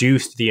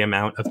reduced the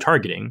amount of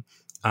targeting.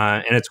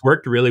 And it's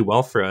worked really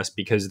well for us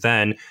because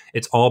then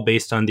it's all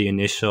based on the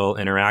initial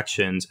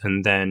interactions.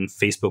 And then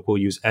Facebook will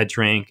use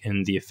EdgeRank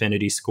and the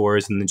affinity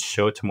scores and then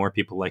show it to more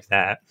people like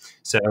that.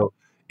 So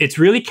it's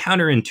really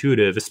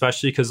counterintuitive,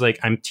 especially because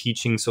I'm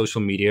teaching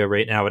social media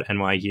right now at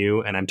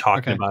NYU, and I'm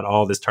talking about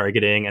all this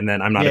targeting, and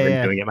then I'm not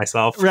even doing it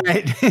myself.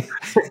 Right.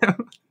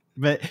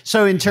 But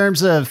so in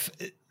terms of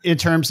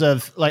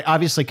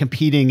obviously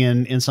competing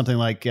in something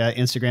like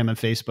Instagram and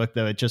Facebook,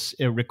 though,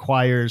 it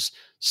requires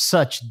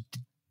such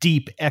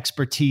deep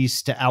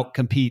expertise to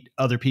outcompete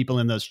other people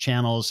in those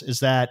channels.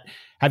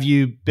 Have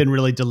you been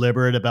really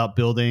deliberate about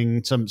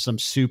building some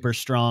super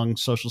strong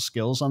social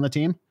skills on the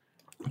team?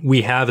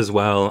 We have as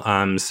well.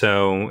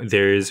 So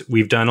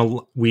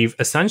we've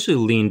essentially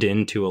leaned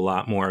into a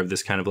lot more of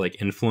this kind of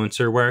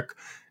influencer work,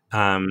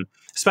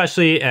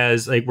 especially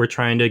as we're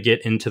trying to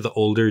get into the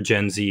older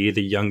Gen Z,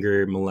 the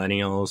younger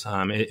millennials.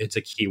 It's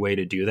a key way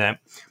to do that.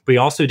 We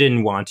also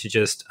didn't want to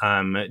just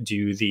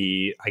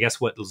do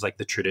what was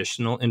the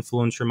traditional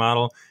influencer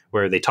model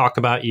where they talk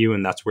about you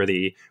and that's where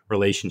the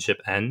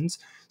relationship ends.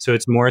 So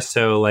it's more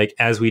so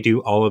as we do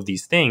all of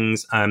these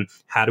things,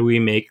 how do we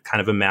make kind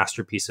of a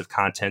masterpiece of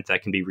content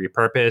that can be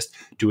repurposed?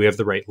 Do we have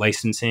the right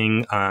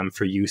licensing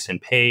for use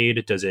and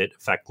paid? Does it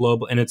affect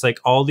global? And it's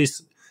all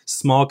these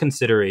small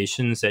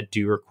considerations that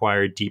do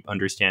require deep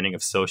understanding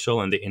of social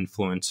and the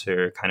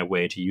influencer kind of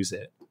way to use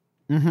it.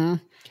 Mm-hmm.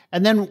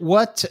 And then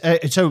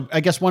so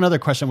I guess one other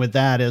question with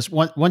that is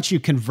once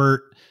you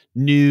convert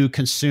new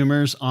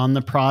consumers on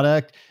the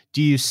product,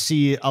 do you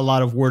see a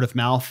lot of word of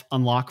mouth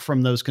unlock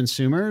from those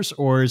consumers,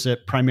 or is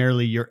it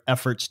primarily your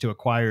efforts to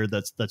acquire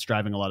that's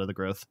driving a lot of the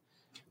growth?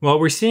 Well,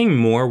 we're seeing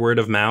more word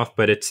of mouth,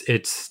 but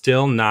it's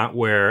still not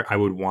where I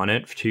would want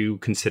it to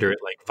consider it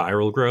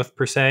viral growth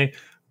per se.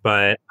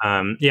 But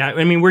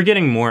we're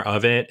getting more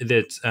of it.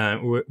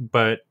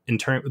 But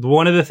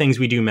one of the things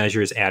we do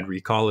measure is ad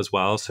recall as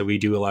well. So we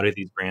do a lot of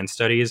these brand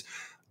studies.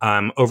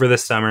 Over the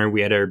summer,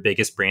 we had our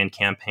biggest brand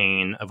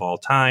campaign of all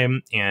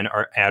time, and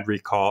our ad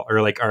recall,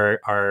 or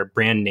our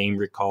brand name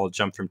recall,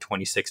 jumped from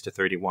 26 to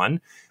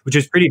 31, which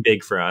is pretty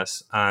big for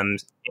us.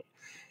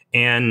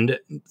 And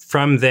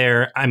from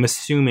there, I'm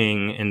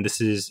assuming, and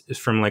this is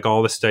from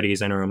all the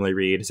studies I normally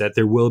read, is that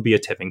there will be a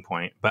tipping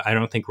point, but I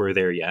don't think we're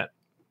there yet.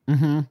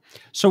 Mm-hmm.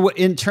 So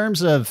in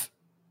terms of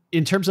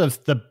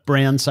the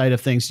brand side of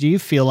things, do you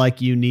feel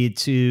like you need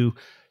to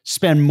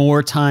spend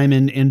more time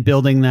in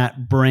building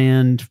that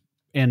brand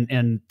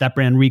and that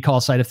brand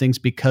recall side of things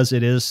because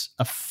it is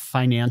a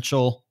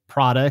financial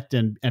product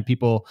and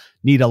people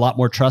need a lot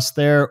more trust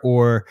there?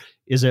 Or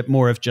is it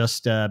more of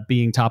just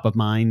being top of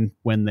mind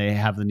when they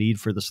have the need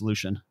for the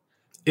solution?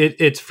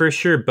 It's for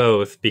sure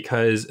both,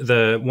 because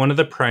one of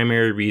the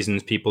primary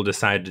reasons people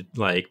decide to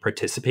like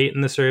participate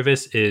in the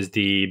service is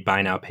the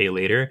buy now, pay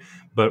later.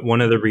 But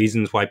one of the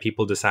reasons why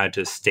people decide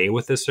to stay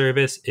with the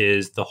service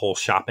is the whole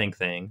shopping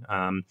thing.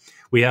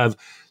 We have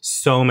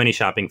so many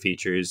shopping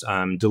features,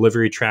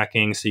 delivery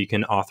tracking, so you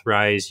can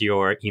authorize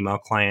your email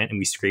client and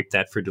we scrape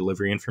that for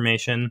delivery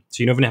information.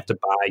 So you don't even have to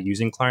buy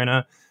using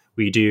Klarna.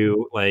 We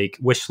do like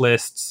wish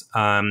lists.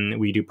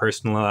 We do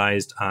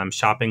personalized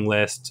shopping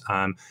lists.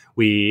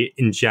 We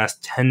ingest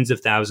tens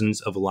of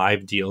thousands of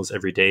live deals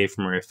every day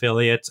from our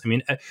affiliates. I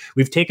mean,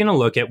 we've taken a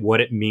look at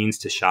what it means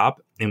to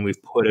shop and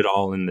we've put it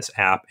all in this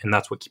app. And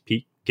that's what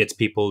gets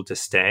people to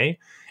stay.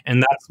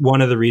 And that's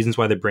one of the reasons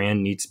why the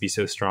brand needs to be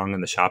so strong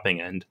on the shopping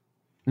end.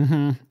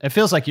 Mm-hmm. It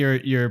feels like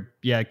you're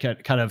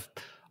kind of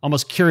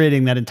almost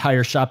curating that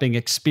entire shopping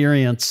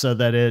experience so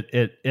that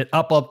it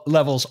up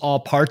levels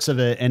all parts of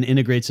it and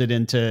integrates it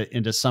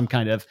into some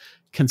kind of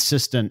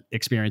consistent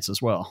experience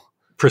as well.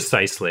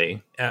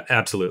 Precisely.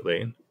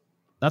 Absolutely.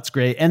 That's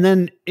great. And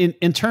then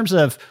in terms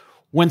of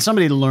when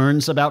somebody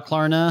learns about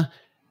Klarna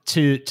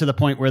to the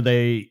point where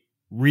they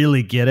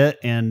really get it,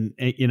 and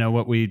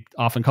what we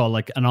often call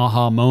like an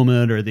aha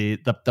moment or the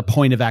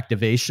point of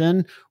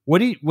activation, what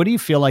do you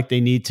feel like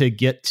they need to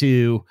get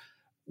to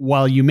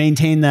while you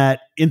maintain that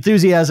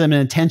enthusiasm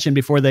and attention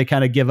before they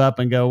kind of give up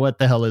and go, what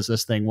the hell is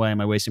this thing? Why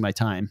am I wasting my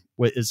time?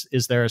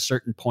 Is there a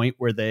certain point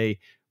where they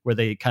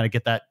kind of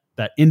get that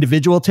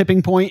individual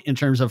tipping point in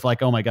terms of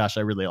like, oh my gosh,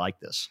 I really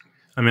like this?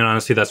 I mean,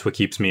 honestly, that's what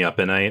keeps me up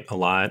at night a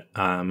lot.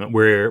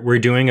 We're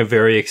doing a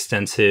very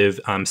extensive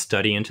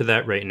study into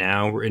that right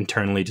now. We're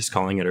internally just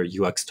calling it our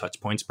UX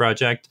Touchpoints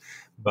project.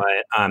 But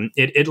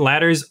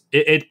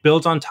it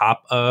builds on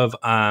top of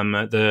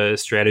the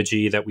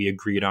strategy that we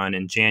agreed on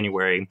in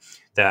January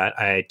that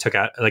I took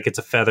out, like it's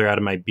a feather out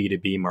of my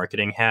B2B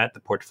marketing hat, the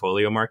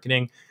portfolio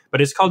marketing, but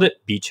it's called it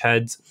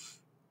Beachheads.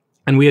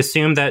 And we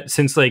assume that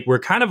since like we're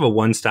kind of a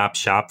one-stop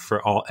shop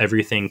for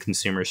everything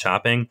consumer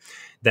shopping,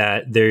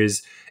 that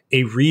there's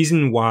a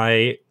reason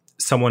why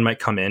someone might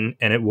come in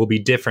and it will be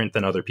different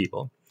than other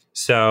people.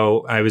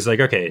 So I was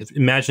like, okay,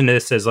 imagine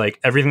this as like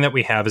everything that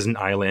we have is an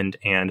island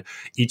and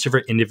each of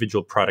our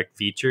individual product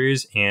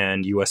features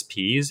and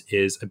USPs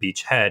is a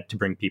beachhead to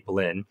bring people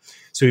in.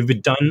 So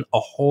we've done a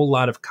whole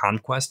lot of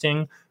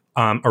conquesting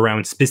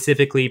around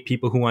specifically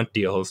people who want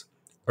deals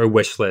or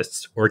wish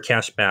lists or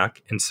cash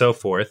back and so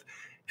forth.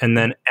 And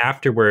then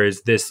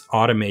afterwards, this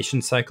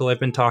automation cycle I've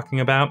been talking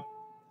about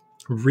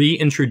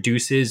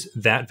reintroduces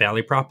that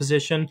value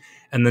proposition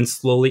and then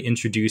slowly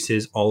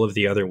introduces all of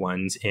the other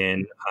ones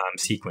in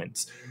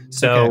sequence.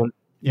 So, okay.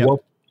 Yep.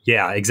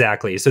 Yeah,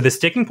 exactly. So the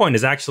sticking point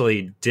is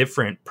actually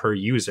different per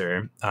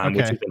user,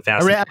 which has been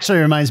fascinating. It actually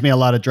reminds me a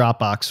lot of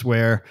Dropbox,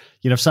 where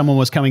if someone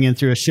was coming in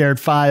through a shared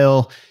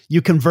file,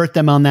 you convert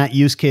them on that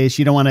use case.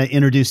 You don't want to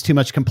introduce too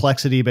much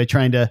complexity by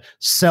trying to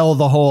sell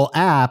the whole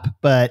app,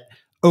 but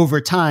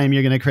over time,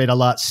 you're going to create a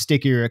lot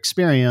stickier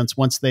experience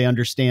once they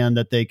understand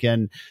that they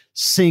can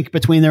sync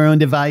between their own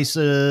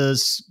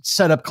devices,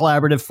 set up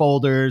collaborative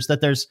folders,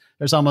 that there's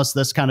almost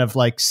this kind of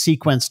like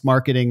sequenced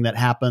marketing that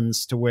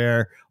happens to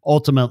where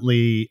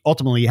ultimately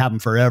you have them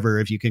forever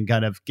if you can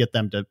kind of get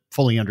them to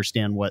fully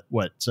understand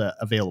what's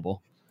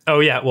available. Oh,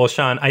 yeah. Well,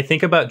 Sean, I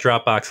think about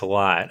Dropbox a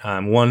lot.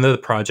 One of the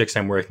projects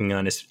I'm working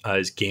on is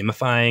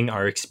gamifying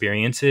our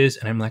experiences.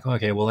 And I'm like,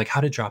 okay, well, like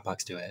how did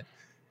Dropbox do it?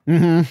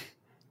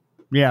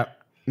 Mm-hmm. Yeah.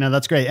 No,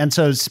 that's great. And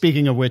so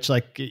speaking of which,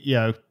 like,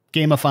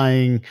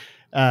 gamifying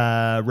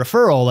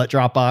referral at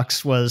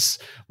Dropbox was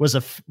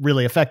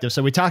really effective.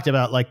 So we talked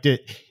about like, do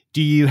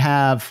you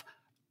have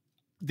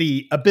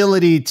the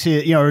ability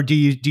to, or do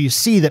you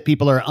see that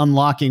people are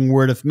unlocking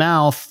word of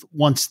mouth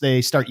once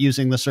they start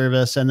using the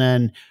service? And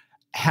then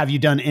have you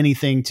done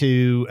anything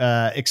to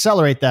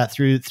accelerate that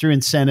through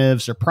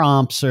incentives or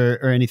prompts or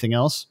anything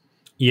else?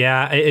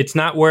 Yeah, it's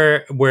not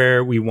where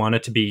we want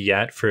it to be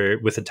yet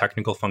with the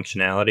technical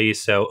functionality.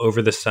 So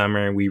over the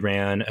summer, we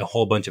ran a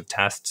whole bunch of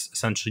tests,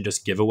 essentially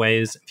just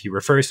giveaways. If you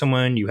refer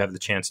someone, you have the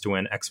chance to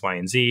win X, Y,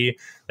 and Z.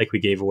 Like we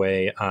gave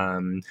away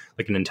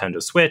like a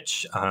Nintendo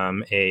Switch,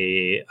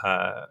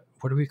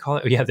 what do we call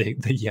it? Oh, yeah, the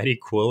Yeti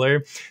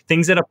cooler,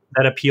 things that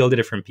appeal to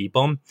different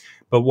people.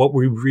 But what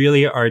we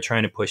really are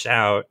trying to push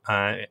out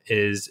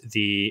is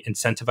the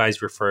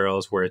incentivized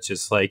referrals, where it's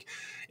just like,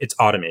 it's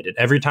automated.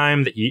 Every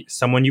time that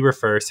someone you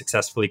refer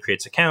successfully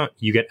creates an account,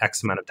 you get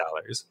X amount of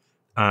dollars.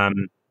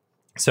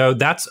 So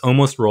that's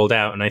almost rolled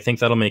out, and I think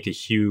that'll make a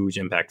huge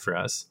impact for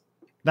us.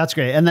 That's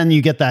great. And then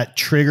you get that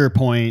trigger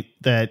point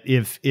that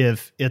if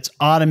it's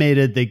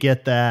automated, they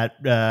get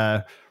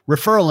that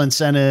referral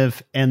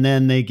incentive, and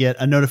then they get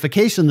a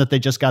notification that they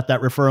just got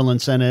that referral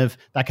incentive.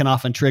 That can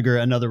often trigger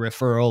another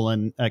referral,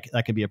 and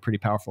that could be a pretty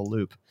powerful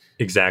loop.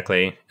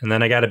 Exactly. And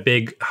then I got a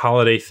big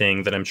holiday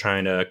thing that I'm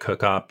trying to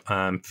cook up,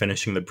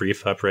 finishing the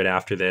brief up right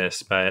after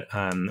this. But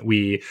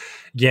we,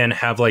 again,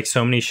 have like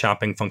so many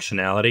shopping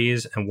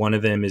functionalities, and one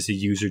of them is a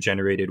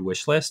user-generated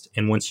wish list.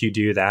 And once you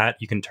do that,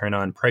 you can turn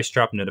on price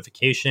drop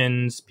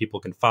notifications.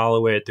 People can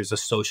follow it. There's a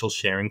social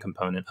sharing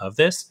component of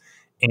this.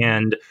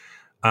 And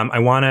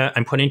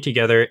I'm putting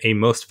together a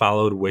most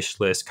followed wish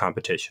list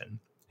competition.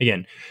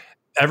 Again,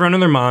 everyone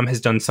and their mom has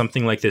done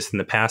something like this in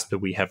the past, but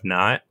we have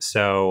not.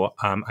 So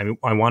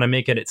I want to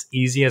make it as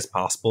easy as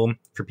possible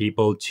for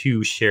people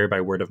to share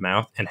by word of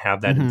mouth and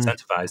have that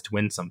incentivized to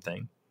win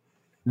something.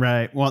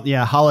 Right. Well,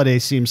 yeah, holiday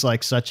seems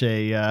like such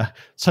a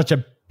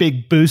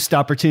big boost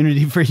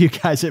opportunity for you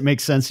guys. It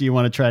makes sense. You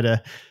want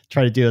to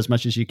try to do as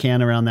much as you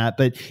can around that.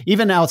 But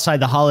even outside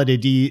the holiday,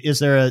 is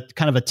there a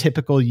kind of a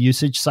typical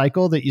usage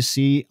cycle that you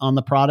see on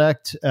the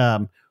product?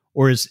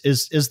 Or is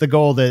the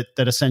goal that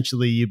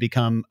essentially you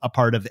become a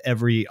part of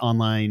every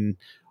online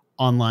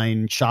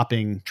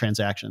shopping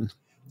transaction?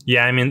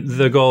 Yeah, I mean,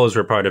 the goal is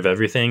we're part of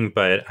everything,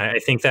 but I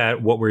think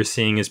that what we're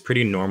seeing is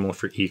pretty normal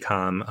for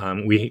e-com.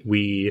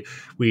 We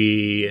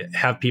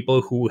have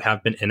people who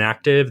have been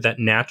inactive that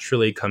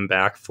naturally come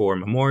back for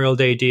Memorial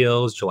Day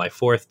deals, July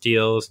 4th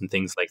deals, and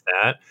things like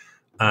that.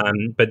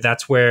 But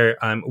that's where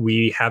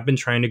we have been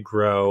trying to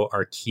grow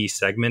our key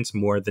segments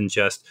more than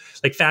just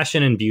like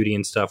fashion and beauty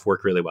and stuff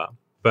work really well.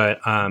 But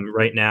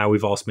right now,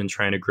 we've also been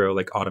trying to grow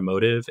like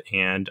automotive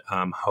and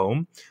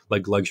home,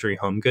 like luxury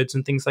home goods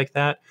and things like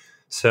that.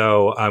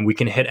 So we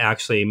can hit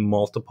actually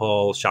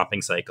multiple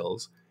shopping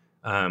cycles.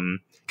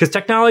 Because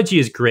technology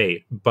is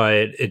great,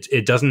 but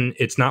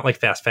it's not like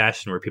fast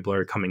fashion where people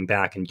are coming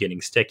back and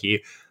getting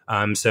sticky.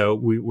 So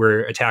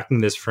we're attacking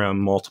this from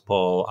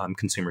multiple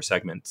consumer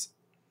segments.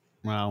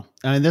 Wow.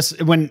 And this,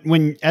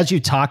 when as you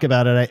talk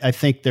about it, I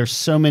think there's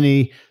so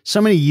many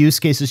use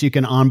cases you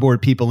can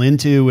onboard people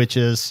into, which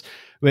it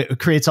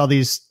creates all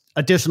these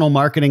additional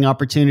marketing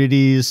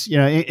opportunities,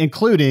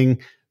 including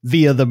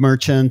via the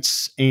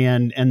merchants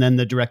and then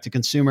the direct to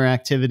consumer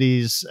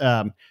activities.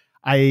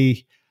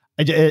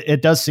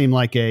 It does seem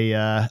like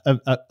a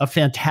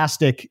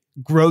fantastic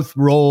growth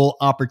role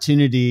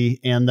opportunity,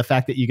 and the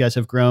fact that you guys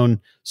have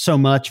grown so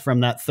much from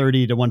that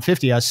 30 to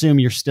 150, I assume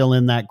you're still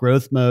in that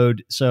growth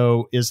mode.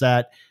 So is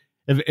that,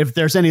 if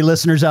there's any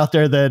listeners out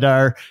there that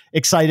are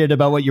excited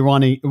about what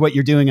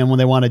you're doing, and when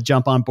they want to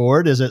jump on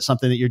board, is it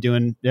something that you're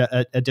doing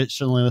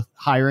additional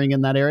hiring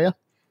in that area?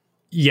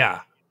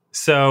 Yeah.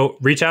 So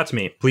reach out to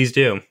me, please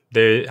do.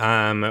 We're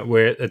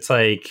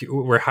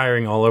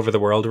hiring all over the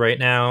world right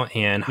now,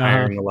 and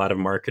hiring a lot of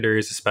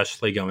marketers,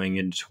 especially going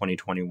into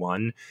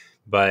 2021.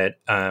 But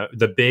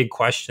the big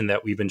question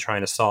that we've been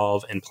trying to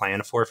solve and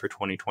plan for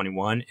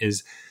 2021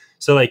 is,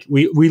 so like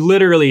we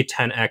literally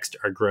 10x'd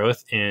our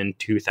growth in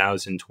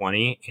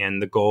 2020,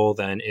 and the goal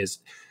then is,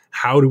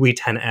 how do we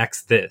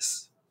 10x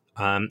this?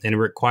 And it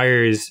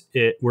requires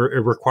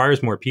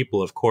more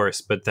people, of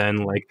course, but then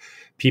like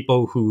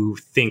people who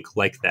think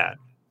like that.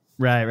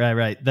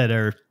 Right. That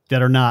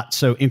are not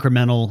so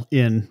incremental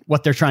in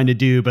what they're trying to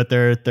do, but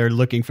they're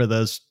looking for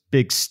those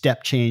big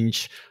step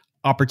change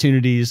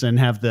opportunities and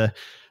have the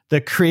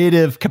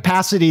creative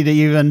capacity to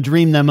even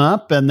dream them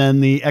up, and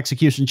then the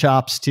execution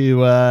chops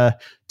to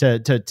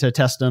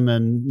test them.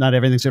 And not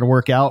everything's going to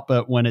work out,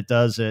 but when it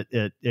does,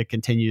 it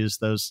continues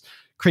those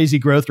crazy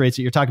growth rates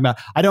that you're talking about.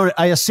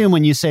 I assume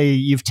when you say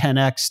you've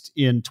 10x'd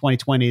in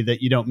 2020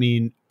 that you don't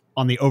mean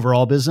on the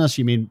overall business,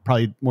 you mean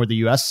probably more the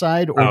US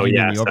side, or do you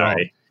mean the overall?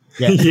 Sorry.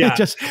 Yeah. Yeah.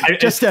 just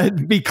to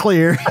be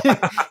clear.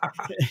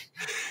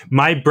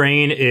 My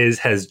brain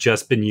has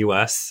just been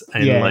US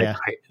and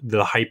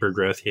the hyper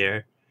growth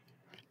here.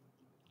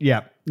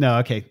 Yeah. No.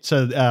 Okay.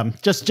 So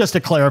just to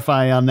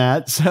clarify on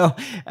that. So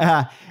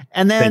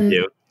and then thank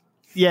you.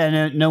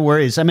 Yeah, no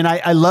worries. I mean,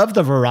 I love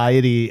the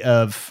variety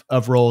of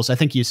roles. I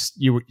think you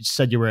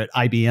said you were at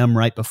IBM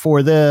right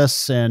before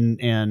this,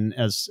 and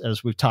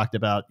as we've talked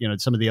about,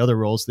 some of the other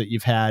roles that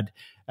you've had.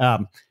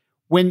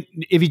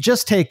 If you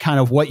just take kind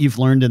of what you've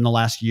learned in the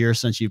last year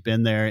since you've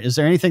been there, is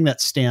there anything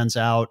that stands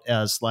out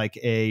as like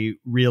a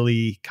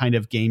really kind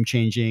of game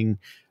changing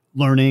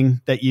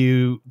learning that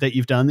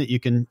you've done that you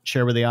can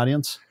share with the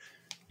audience?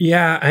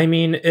 Yeah, I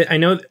mean, I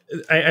know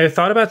I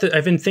thought about that.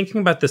 I've been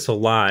thinking about this a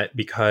lot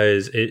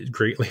because it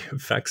greatly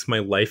affects my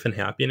life and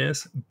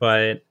happiness.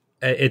 But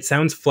it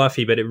sounds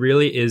fluffy, but it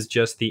really is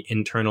just the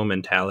internal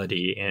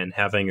mentality and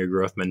having a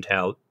growth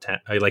mentality.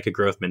 I like a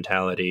growth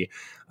mentality.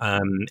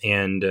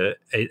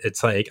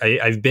 It's like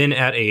I've been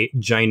at a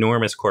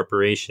ginormous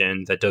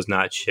corporation that does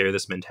not share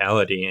this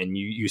mentality, and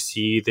you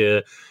see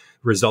the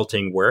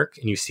resulting work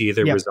and you see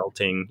the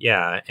resulting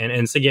and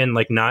it's again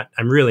like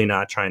I'm really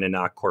not trying to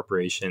knock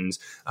corporations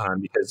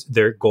because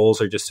their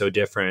goals are just so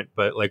different,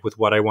 but like with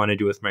what I want to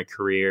do with my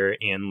career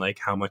and like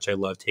how much I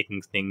love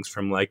taking things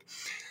from like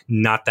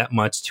not that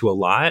much to a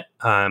lot,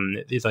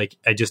 it's like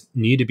I just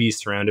need to be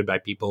surrounded by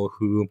people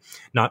who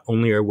not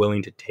only are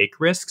willing to take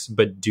risks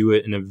but do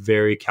it in a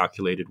very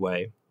calculated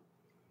way.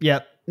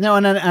 Yep. No,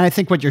 and I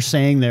think what you're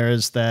saying there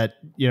is that,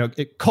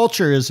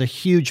 culture is a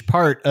huge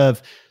part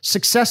of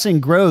success and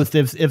growth.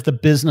 If the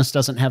business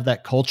doesn't have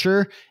that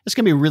culture, it's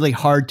going to be really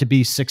hard to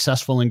be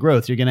successful in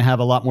growth. You're going to have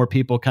a lot more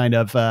people kind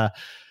of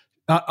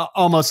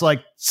almost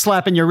like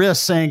slapping your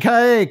wrist saying,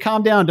 "Hey,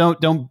 calm down,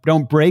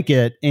 don't break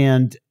it."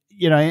 And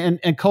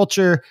and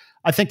culture,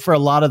 I think for a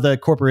lot of the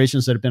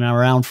corporations that have been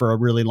around for a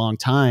really long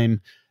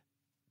time,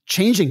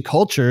 changing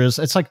cultures,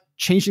 it's like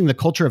changing the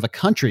culture of a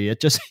country.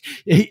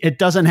 It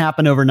doesn't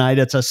happen overnight.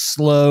 It's a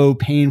slow,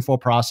 painful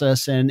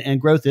process,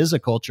 and growth is a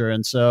culture.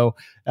 And so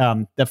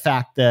the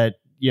fact that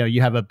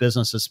you have a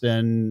business that's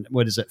been,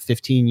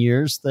 15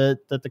 years that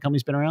the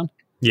company's been around?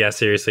 Yeah,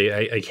 seriously,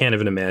 I can't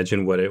even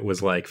imagine what it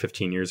was like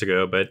 15 years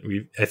ago, but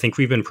I think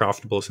we've been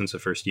profitable since the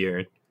first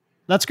year.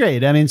 That's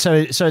great. I mean, so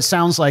it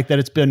sounds like that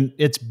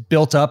it's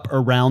built up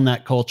around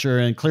that culture,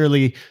 and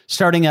clearly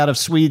starting out of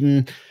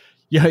Sweden,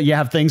 you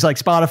have things like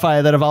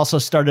Spotify that have also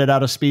started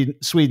out of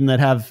Sweden that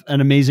have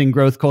an amazing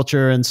growth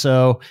culture, and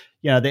so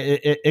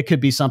it could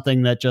be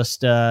something that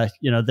just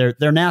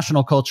their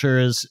national culture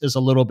is a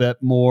little bit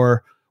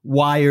more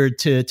wired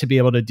to be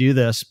able to do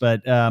this.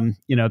 But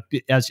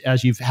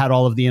as you've had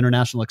all of the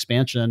international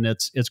expansion,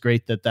 it's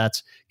great that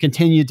that's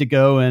continued to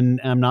go, and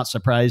I'm not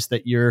surprised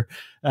that you're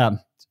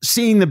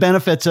seeing the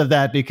benefits of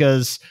that,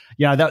 because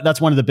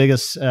that's one of the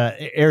biggest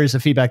areas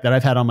of feedback that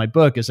I've had on my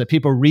book, is that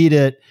people read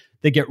it,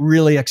 they get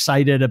really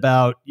excited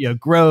about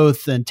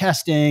growth and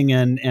testing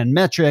and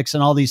metrics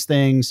and all these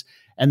things,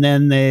 and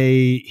then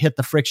they hit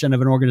the friction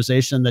of an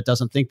organization that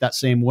doesn't think that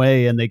same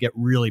way, and they get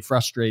really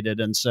frustrated.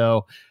 And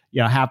so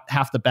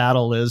half the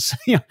battle is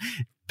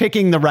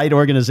picking the right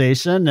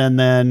organization, and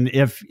then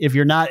if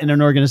you're not in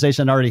an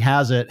organization that already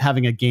has it,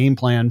 having a game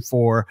plan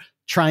for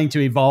trying to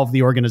evolve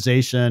the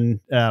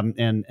organization.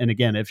 And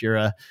again, if you're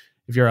a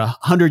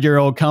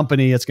 100-year-old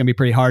company, it's going to be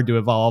pretty hard to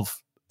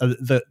evolve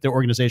the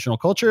organizational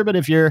culture. But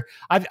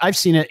I've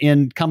seen it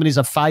in companies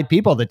of 5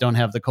 people that don't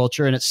have the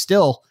culture, and it's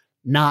still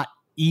not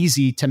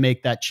easy to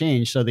make that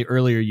change. So the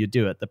earlier you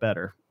do it, the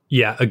better.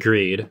 Yeah,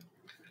 agreed.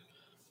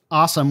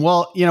 Awesome.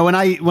 Well, when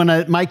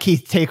my key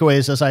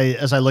takeaways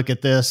as I look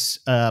at this,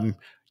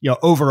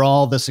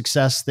 overall the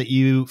success that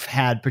you've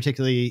had,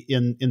 particularly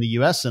in the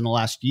US in the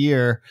last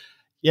year,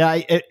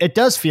 it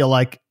does feel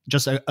like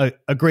just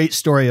a great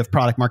story of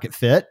product market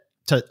fit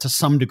to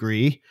some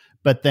degree,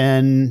 but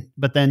then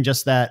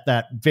just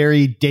that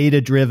very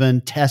data driven,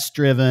 test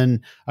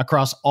driven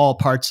across all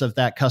parts of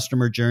that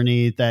customer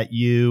journey that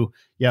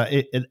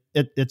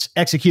it's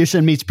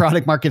execution meets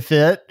product market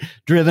fit,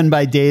 driven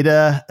by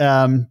data.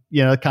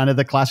 Kind of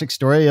the classic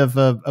story of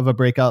a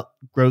breakout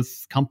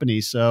growth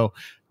company. So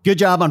good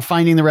job on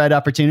finding the right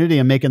opportunity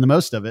and making the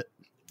most of it.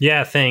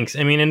 Yeah, thanks.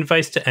 I mean,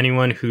 advice to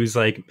anyone who's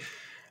like,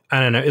 I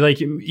don't know, like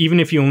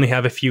even if you only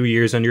have a few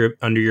years under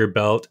your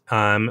belt,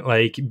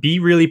 be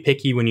really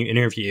picky when you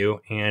interview,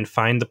 and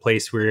find the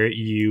place where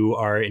you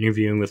are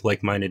interviewing with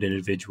like-minded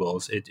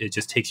individuals. It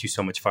just takes you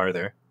so much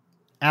farther.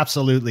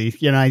 Absolutely.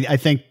 I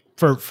think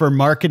for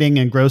marketing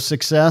and growth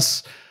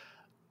success,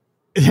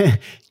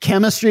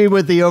 chemistry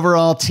with the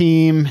overall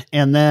team,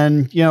 and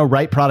then,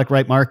 right product,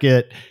 right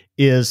market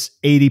is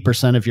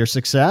 80% of your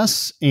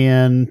success.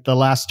 And the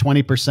last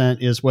 20%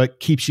 is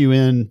what keeps you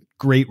in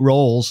great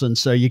roles. And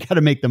so you got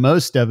to make the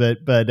most of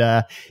it.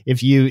 But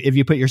if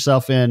you put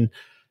yourself in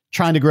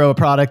trying to grow a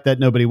product that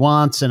nobody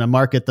wants in a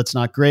market that's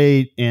not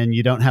great, and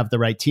you don't have the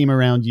right team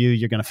around you,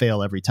 you're going to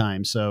fail every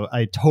time. So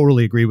I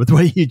totally agree with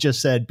what you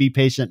just said. Be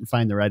patient and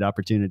find the right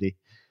opportunity.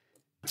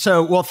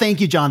 So, well,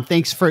 thank you, Jon.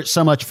 Thanks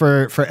so much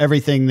for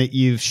everything that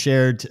you've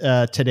shared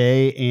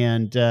today,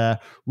 and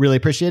really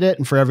appreciate it.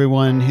 And for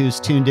everyone who's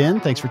tuned in,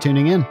 thanks for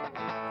tuning in.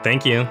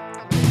 Thank you.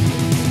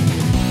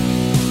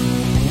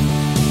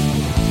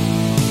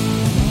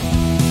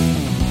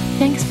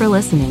 Thanks for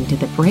listening to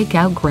the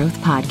Breakout Growth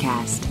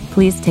Podcast.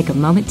 Please take a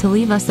moment to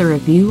leave us a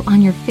review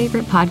on your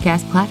favorite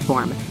podcast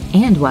platform.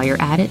 And while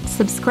you're at it,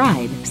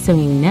 subscribe so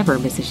you never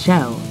miss a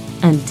show.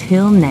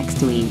 Until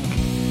next week.